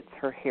 whether it's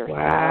her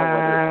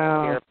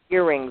hairstyle, whether it's the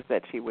earrings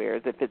that she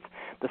wears, if it's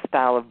the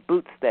style of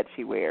boots that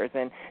she wears.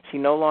 And she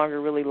no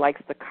longer really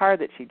likes the car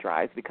that she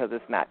drives because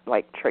it's not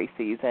like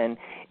Tracy's, and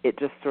it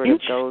just sort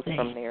of goes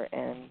from there.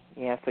 And,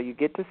 so you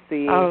get to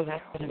see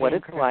what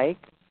it's like.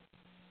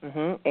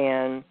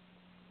 And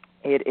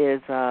it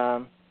is,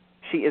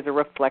 she is a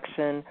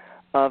reflection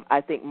of,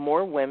 I think,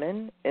 more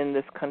women in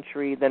this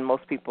country than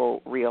most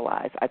people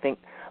realize. I think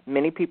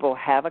many people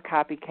have a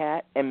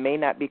copycat and may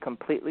not be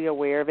completely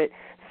aware of it.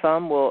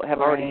 Some will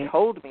have already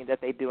told me that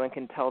they do and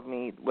can tell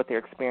me what their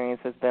experience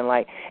has been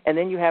like. And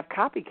then you have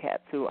copycats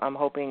who I'm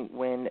hoping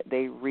when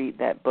they read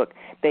that book,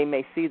 they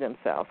may see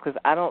themselves. Because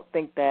I don't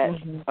think that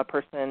a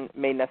person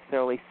may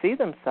necessarily see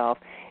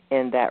themselves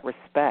in that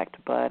respect.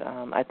 But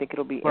I think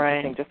it'll be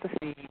interesting just to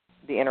see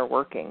the inner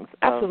workings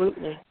of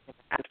the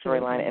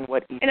storyline and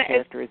what each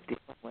character is dealing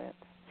with.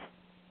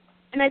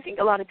 And I think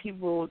a lot of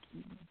people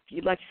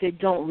like you said,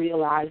 don't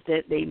realize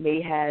that they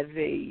may have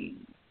a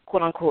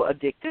quote-unquote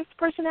addictive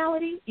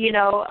personality,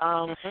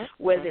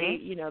 where they,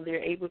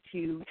 they're able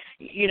to,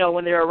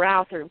 when they're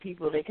around certain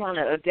people, they kind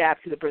of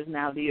adapt to the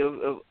personality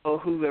of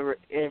whoever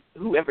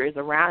is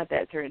around at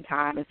that certain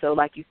time. And so,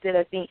 like you said,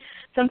 I think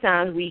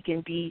sometimes we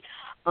can be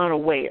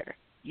unaware,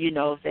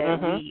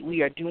 that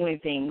we are doing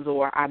things,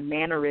 or our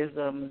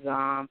mannerisms,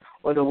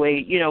 or the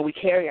way, we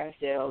carry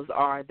ourselves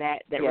are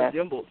that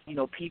resembles,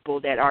 people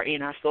that are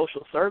in our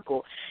social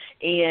circle.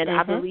 And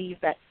I believe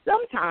that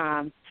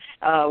sometimes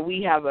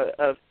we have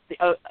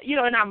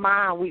in our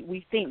mind,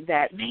 we think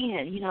that,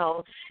 man,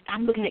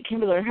 I'm looking at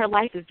Kimberla and her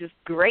life is just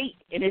great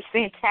and it's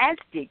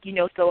fantastic,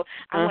 so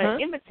I want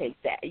to imitate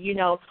that,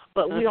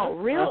 but we don't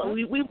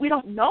really, we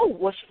don't know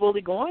what's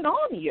fully going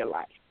on in your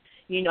life.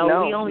 We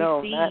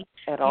only see, not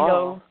at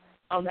all.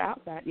 On the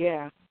outside,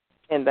 yeah.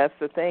 And that's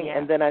the thing. Yeah.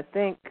 And then I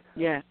think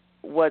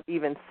what's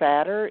even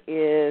sadder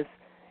is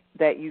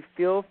that you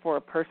feel for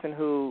a person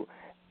who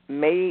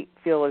may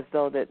feel as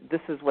though that this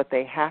is what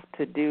they have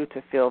to do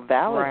to feel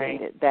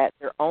validated, that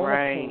their own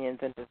opinions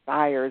and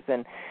desires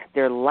and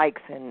their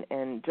likes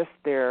and just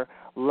their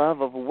love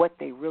of what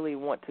they really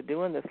want to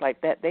do in this life,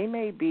 that they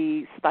may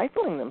be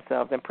stifling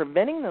themselves and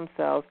preventing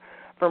themselves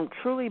from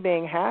truly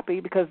being happy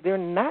because they're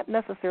not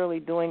necessarily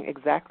doing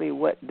exactly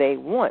what they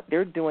want.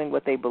 They're doing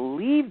what they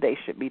believe they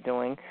should be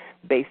doing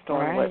based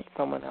on what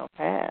someone else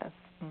has.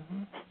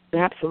 Mm-hmm.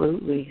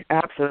 Absolutely.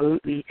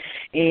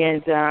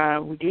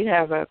 And we did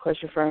have a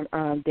question from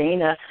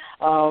Dana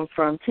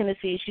from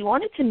Tennessee. She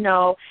wanted to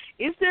know,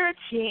 is there a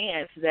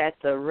chance that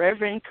the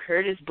Reverend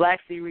Curtis Black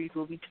series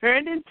will be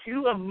turned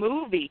into a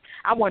movie?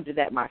 I wondered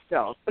that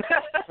myself.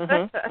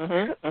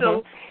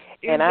 So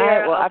is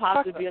there a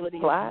possibility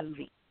of a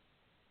movie?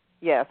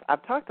 Yes,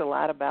 I've talked a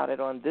lot about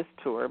it on this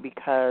tour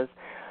because,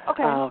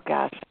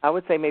 I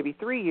would say maybe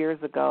 3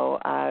 years ago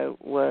I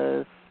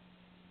was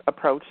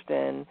approached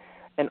and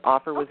an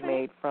offer was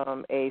made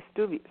from a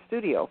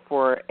studio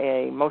for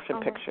a motion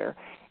picture.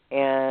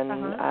 And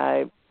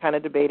I kind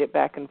of debated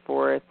back and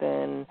forth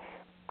and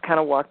kind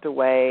of walked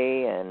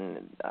away, and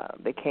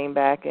they came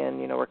back and,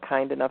 were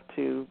kind enough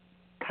to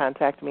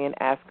contact me and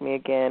ask me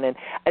again. And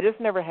I just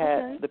never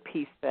had the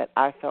piece that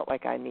I felt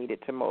like I needed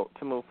to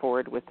move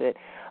forward with it.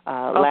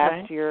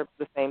 Last year,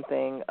 the same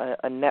thing,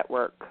 a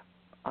network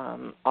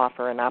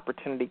offer, an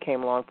opportunity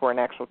came along for an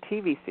actual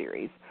TV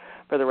series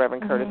for the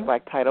Reverend Curtis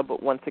Black title,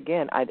 but once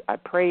again, I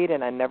prayed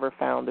and I never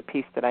found the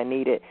piece that I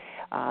needed.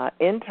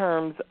 In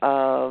terms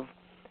of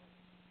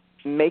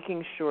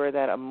making sure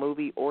that a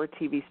movie or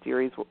TV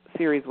series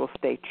will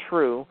stay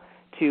true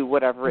to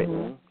what I've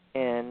written,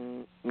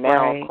 and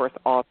now, of course,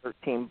 all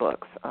 13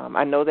 books.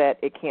 I know that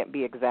it can't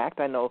be exact.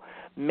 I know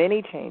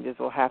many changes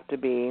will have to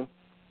be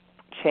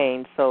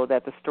changed so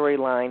that the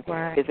storyline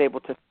is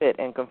able to fit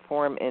and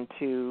conform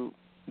into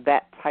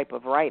that type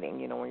of writing,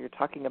 when you're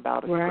talking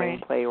about a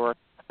screenplay or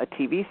a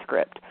TV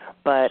script.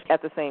 But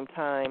at the same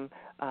time,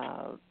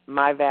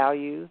 my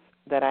values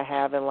that I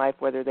have in life,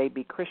 whether they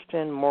be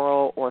Christian,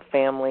 moral, or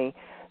family,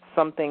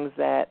 some things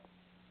that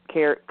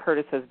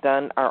Curtis has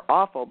done are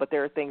awful, but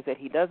there are things that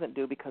he doesn't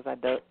do because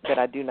that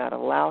I do not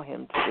allow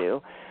him to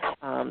do.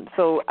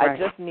 So I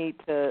just need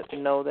to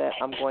know that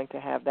I'm going to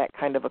have that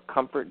kind of a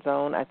comfort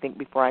zone, I think,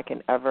 before I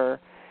can ever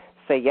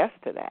say yes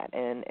to that.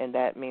 And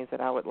that means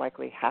that I would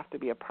likely have to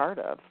be a part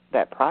of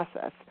that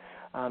process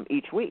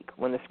each week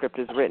when the script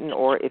is written,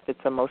 or if it's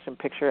a motion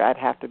picture, I'd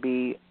have to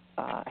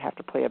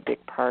play a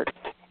big part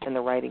in the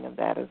writing of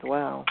that as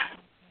well.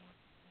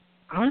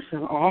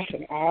 Awesome.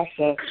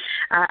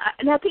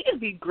 And I think it'd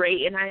be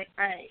great, and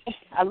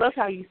I love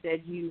how you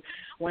said you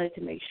wanted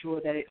to make sure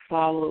that it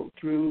followed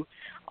through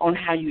on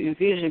how you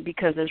envision,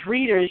 because as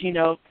readers,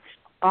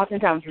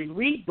 oftentimes we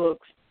read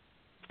books,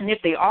 and if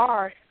they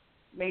are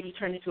maybe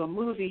turned into a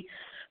movie,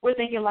 we're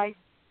thinking like,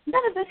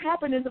 none of this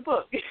happened in the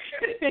book.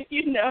 I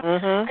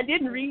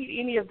didn't read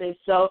any of this.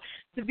 So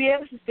to be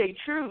able to stay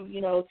true,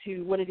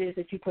 to what it is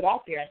that you put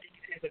out there, I think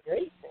is a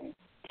great thing.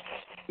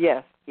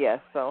 Yes.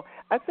 So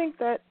I think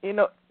that,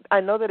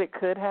 I know that it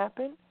could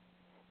happen,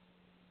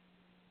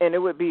 and it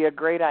would be a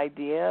great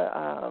idea,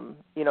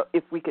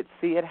 if we could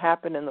see it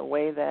happen in the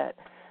way that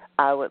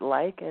I would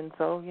like. And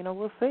so,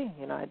 we'll see.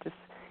 I just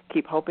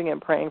keep hoping and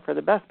praying for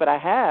the best. But I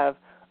have,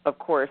 of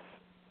course,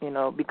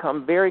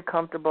 become very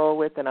comfortable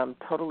with, and I'm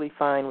totally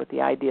fine with the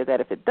idea that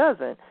if it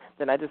doesn't,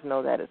 then I just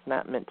know that it's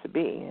not meant to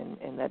be,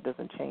 and that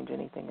doesn't change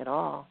anything at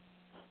all.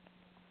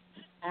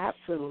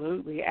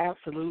 Absolutely.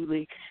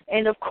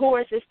 And, of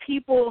course, if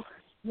people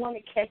want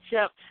to catch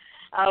up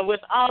with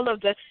all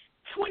of the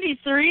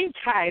 23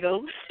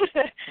 titles,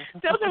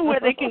 tell them where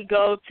they can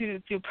go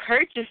to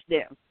purchase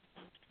them.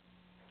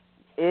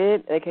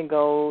 They can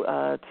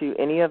go to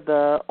any of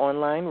the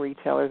online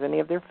retailers, any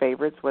of their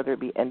favorites, whether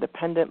it be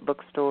independent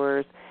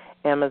bookstores,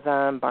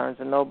 Amazon, Barnes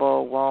 &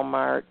 Noble,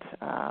 Walmart,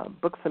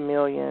 Books A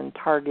Million,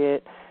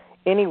 Target,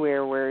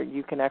 anywhere where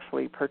you can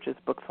actually purchase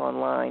books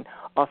online.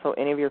 Also,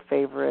 any of your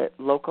favorite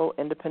local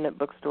independent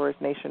bookstores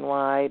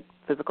nationwide,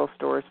 physical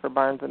stores for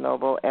Barnes &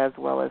 Noble, as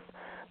well as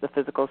the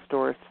physical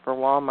stores for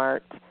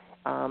Walmart.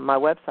 My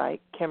website,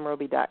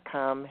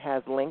 kimroby.com,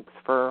 has links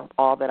for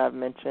all that I've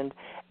mentioned,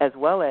 as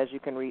well as you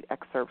can read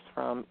excerpts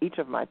from each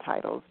of my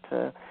titles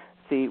to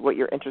see what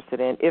you're interested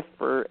in if,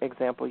 for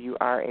example, you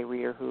are a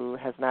reader who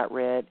has not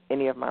read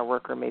any of my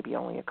work or maybe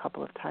only a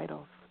couple of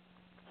titles.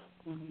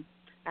 Mm-hmm.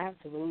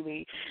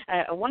 Absolutely.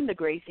 One of the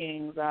great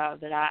things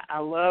that I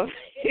love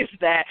is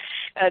that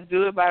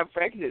during my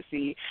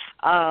pregnancy,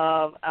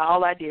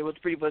 all I did was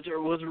pretty much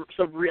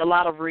a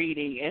lot of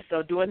reading. And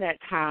so during that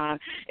time,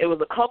 it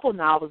was a couple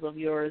novels of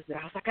yours that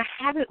I was like, I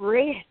haven't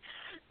read.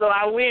 So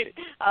I went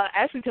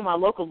actually to my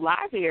local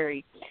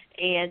library,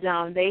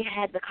 and they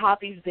had the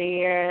copies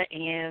there,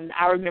 and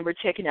I remember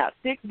checking out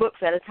 6 books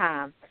at a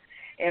time.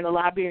 And the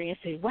librarian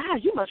said, wow,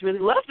 you must really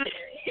love this.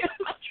 You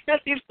must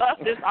really love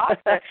this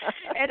author.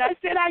 And I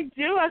said, I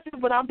do. I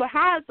said, but I'm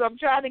behind, so I'm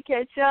trying to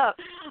catch up.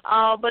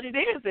 But it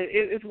is.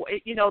 It's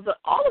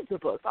all of the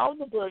books,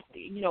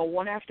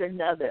 one after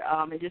another.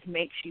 It just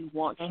makes you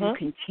want to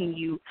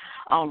continue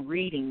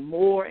reading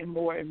more and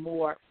more and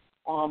more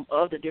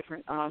of the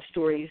different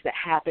stories that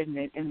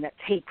happen and that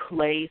take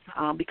place.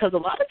 Because a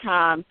lot of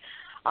times,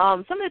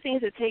 some of the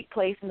things that take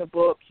place in the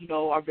book,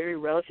 are very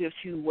relative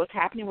to what's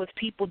happening with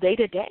people day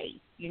to day.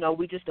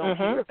 We just don't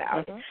hear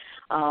about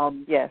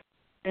it. Yes.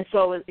 And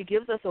so it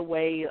gives us a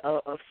way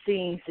of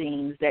seeing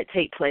things that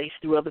take place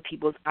through other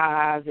people's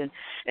eyes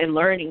and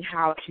learning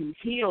how to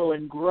heal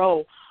and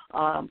grow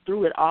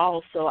through it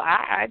all. So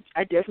I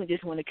definitely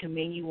just want to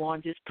commend you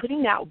on just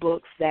putting out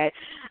books that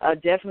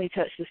definitely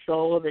touch the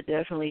soul, that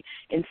definitely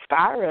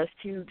inspire us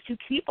to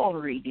keep on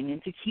reading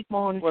and to keep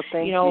on,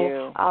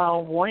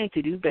 wanting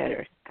to do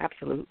better.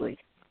 Absolutely.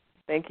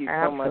 Thank you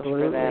so much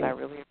for that. I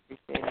really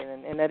appreciate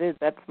it. And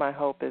that's my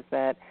hope, is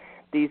that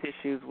these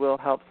issues will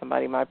help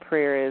somebody. My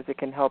prayer is it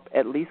can help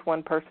at least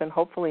one person,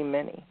 hopefully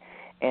many.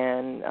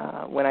 And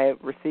when I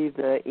received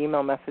the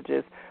email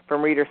messages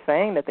from readers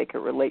saying that they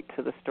could relate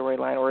to the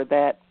storyline, or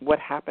that what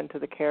happened to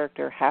the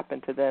character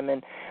happened to them,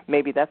 and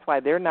maybe that's why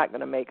they're not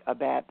going to make a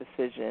bad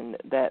decision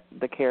that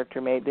the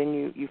character made, then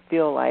you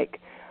feel like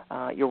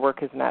your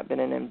work has not been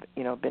in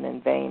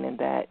vain, and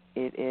that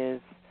it is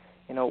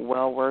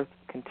well worth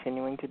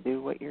continuing to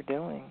do what you're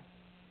doing.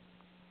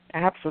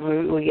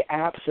 Absolutely,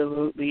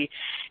 absolutely.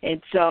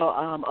 And so,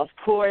 of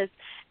course,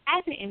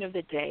 at the end of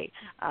the day,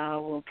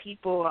 when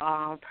people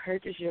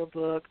purchase your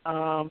book,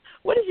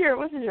 what is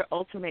your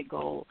ultimate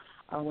goal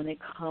when it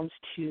comes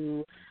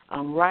to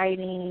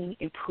writing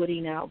and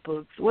putting out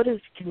books? What is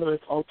Kimberla's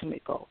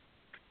ultimate goal?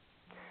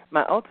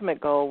 My ultimate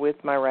goal with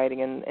my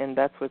writing, and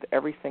that's with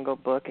every single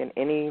book and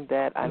any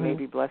that I may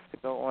be blessed to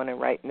go on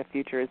and write in the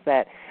future, is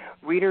that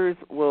readers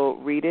will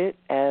read it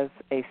as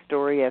a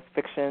story, as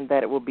fiction,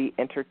 that it will be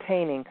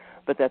entertaining,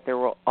 but that there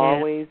will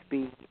always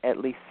be at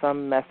least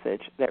some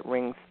message that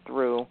rings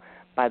through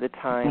by the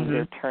time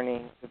they're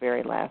turning the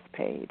very last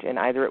page. And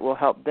either it will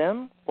help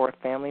them or a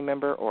family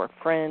member or a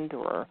friend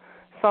or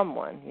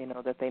someone,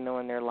 that they know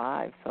in their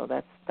lives. So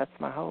that's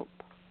my hope.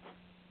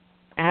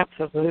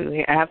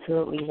 Absolutely,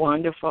 absolutely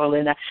wonderful.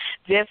 And I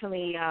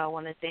definitely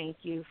want to thank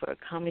you for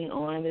coming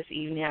on this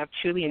evening. I've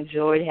truly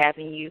enjoyed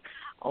having you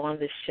on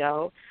the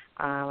show.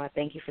 I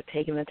thank you for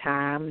taking the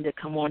time to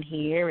come on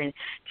here and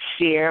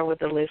share with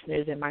the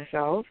listeners and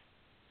myself.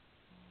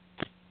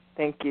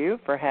 Thank you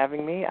for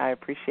having me. I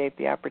appreciate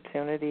the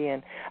opportunity,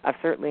 and I've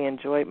certainly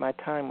enjoyed my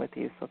time with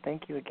you, so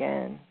thank you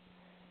again.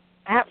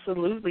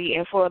 Absolutely.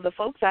 And for the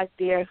folks out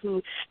there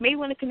who may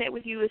want to connect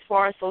with you as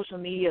far as social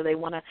media, they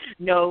want to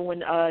know when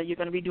you're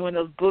going to be doing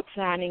those book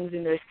signings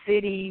in their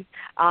cities,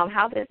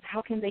 how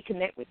can they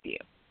connect with you?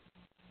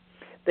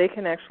 They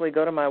can actually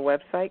go to my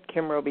website,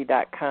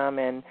 kimroby.com,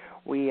 and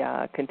we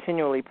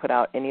continually put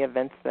out any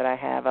events that I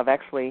have. I've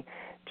actually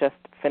just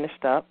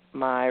finished up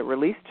my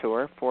release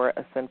tour for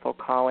A Sinful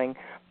Calling,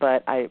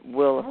 but I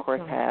will, of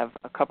course, have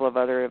a couple of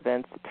other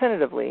events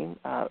tentatively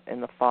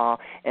in the fall,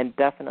 and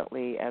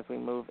definitely as we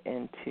move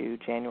into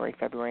January,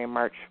 February, and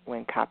March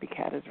when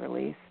Copycat is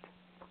released.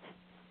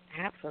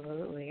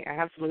 Absolutely,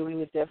 absolutely.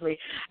 We definitely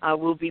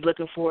will be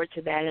looking forward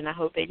to that, and I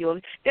hope that you'll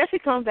definitely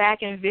come back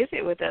and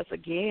visit with us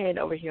again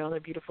over here on the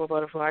Beautiful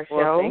Butterfly Show.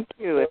 Well, thank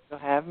you. If you'll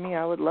have me,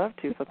 I would love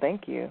to, so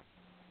thank you.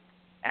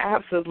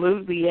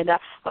 Absolutely, and I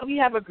hope you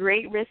have a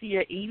great rest of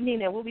your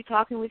evening, and we'll be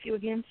talking with you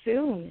again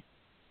soon.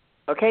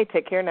 Okay,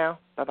 take care now.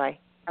 Bye-bye.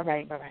 All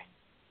right, bye-bye.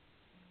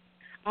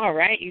 All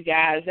right, you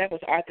guys, that was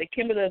Arthur,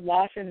 Kimberla,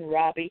 Lawson,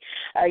 Roby.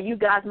 You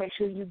guys make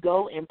sure you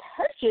go and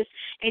purchase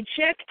and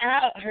check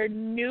out her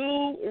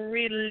new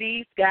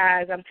release,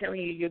 guys. I'm telling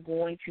you, you're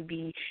going to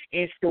be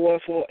in store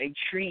for a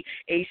treat.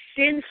 A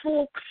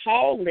Sinful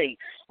Calling,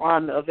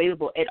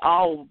 available at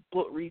all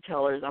book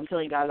retailers. I'm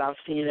telling you guys, I've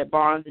seen it at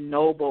Barnes &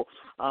 Noble,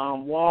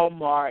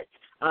 Walmart,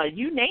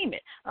 you name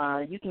it,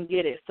 you can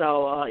get it.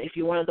 So if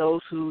you're one of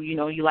those who,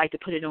 you like to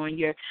put it on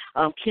your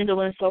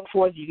Kindle and so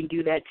forth, you can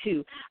do that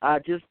too.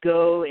 Just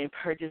go and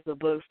purchase the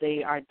books.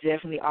 They are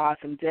definitely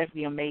awesome,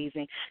 definitely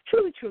amazing,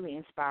 truly, truly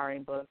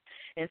inspiring books.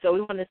 And so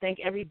we want to thank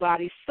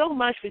everybody so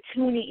much for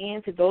tuning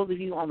in. To those of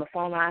you on the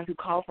phone lines who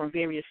call from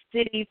various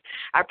cities,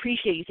 I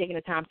appreciate you taking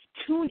the time to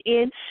tune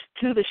in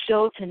to the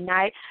show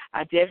tonight.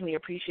 I definitely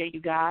appreciate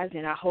you guys,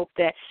 and I hope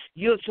that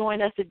you'll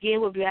join us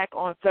again. We'll be back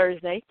on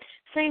Thursday,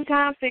 same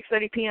time,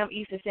 6:30 p.m.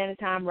 Eastern Standard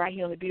Time, right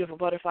here on the Beautiful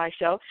Butterfly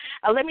Show.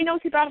 Let me know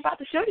what you thought about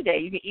the show today.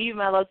 You can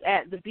email us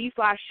at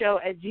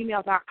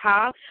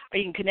thebflyshow@gmail.com, or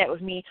you can connect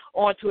with me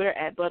on Twitter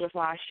at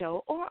Butterfly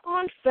Show or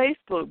on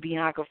Facebook,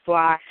 Bianca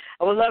Fly.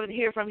 I would love to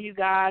hear from you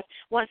guys.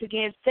 Once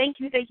again, thank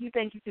you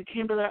to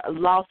Kimberla,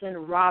 Lawson,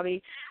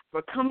 Roby,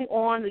 for coming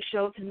on the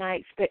show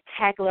tonight.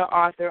 Spectacular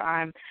author.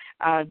 I'm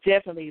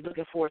definitely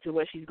looking forward to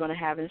what she's going to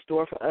have in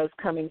store for us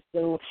coming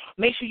soon.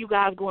 Make sure you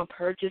guys go and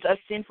purchase A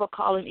Sin for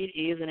Calling. It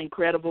is an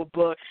incredible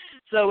book.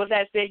 So with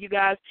that said, you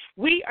guys,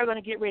 we are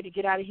going to get ready to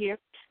get out of here.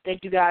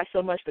 Thank you guys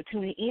so much for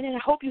tuning in, and I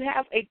hope you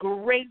have a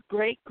great,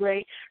 great,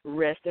 great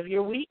rest of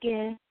your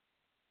weekend.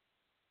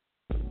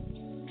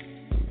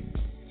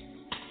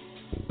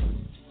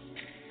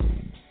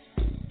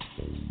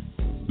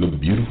 The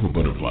Beautiful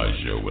Butterfly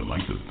Show would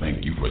like to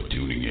thank you for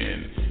tuning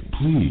in.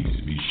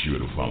 Please be sure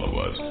to follow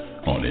us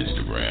on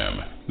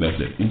Instagram.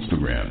 That's at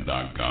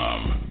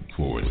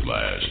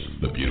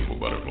Instagram.com/The Beautiful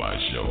Butterfly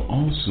Show.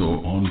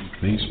 Also on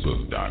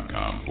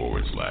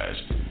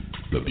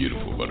Facebook.com/The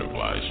Beautiful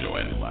Butterfly Show.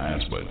 And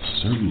last but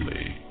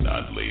certainly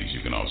not least,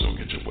 you can also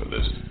catch up with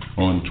us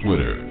on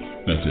Twitter.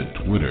 That's at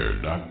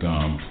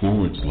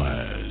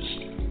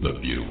Twitter.com/The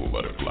Beautiful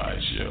Butterfly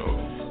Show.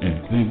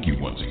 And thank you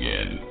once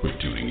again for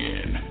tuning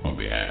in on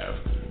behalf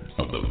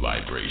of the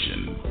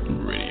Vibration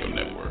Radio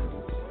Network.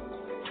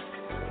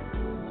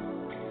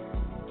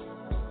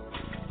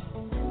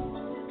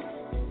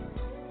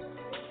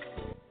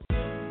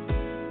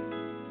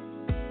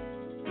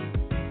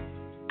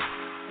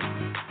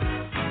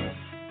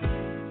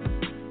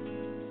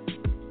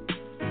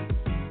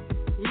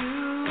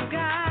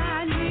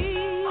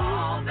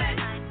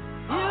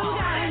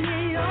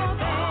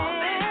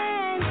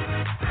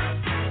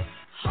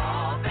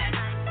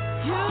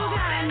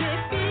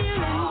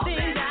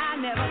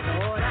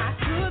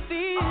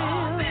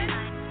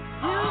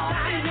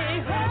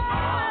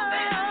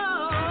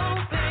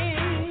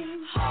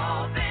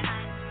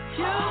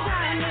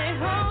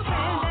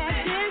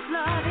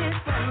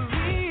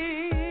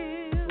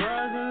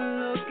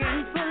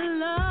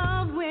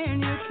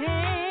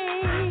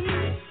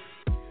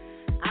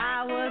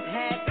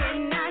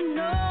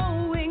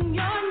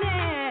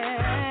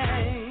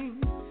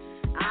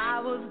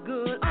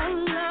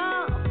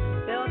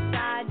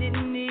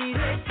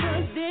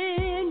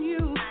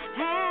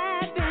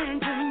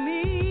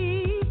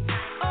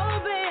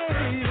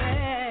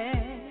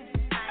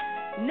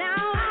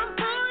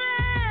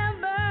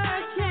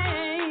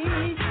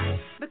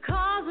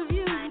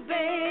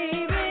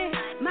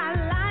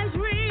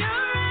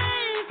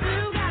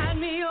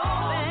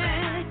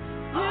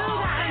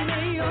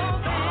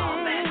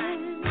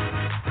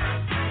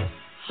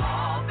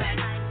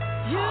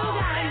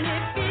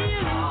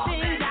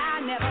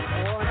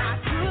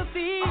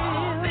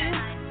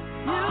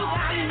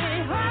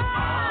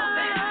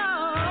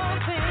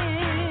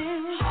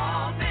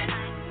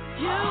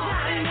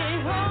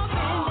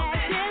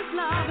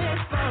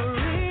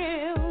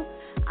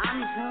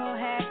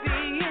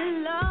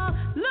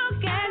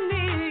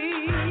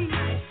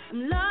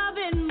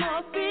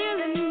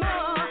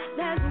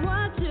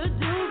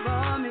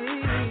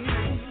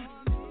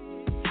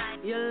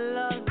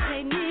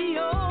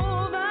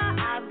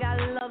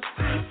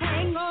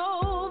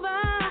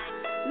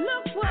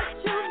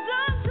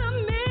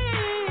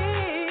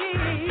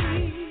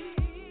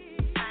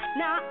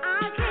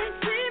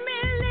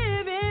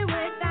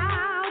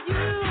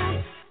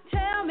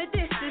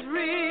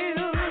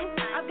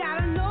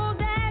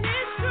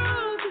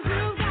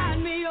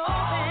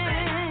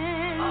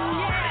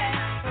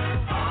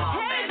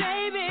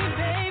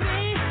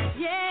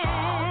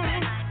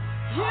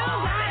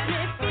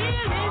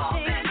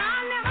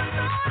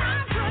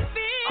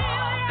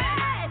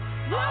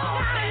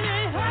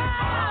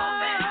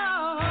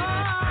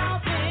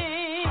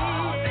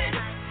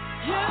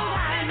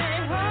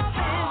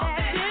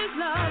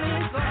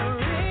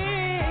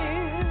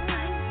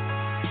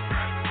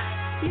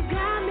 You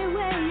got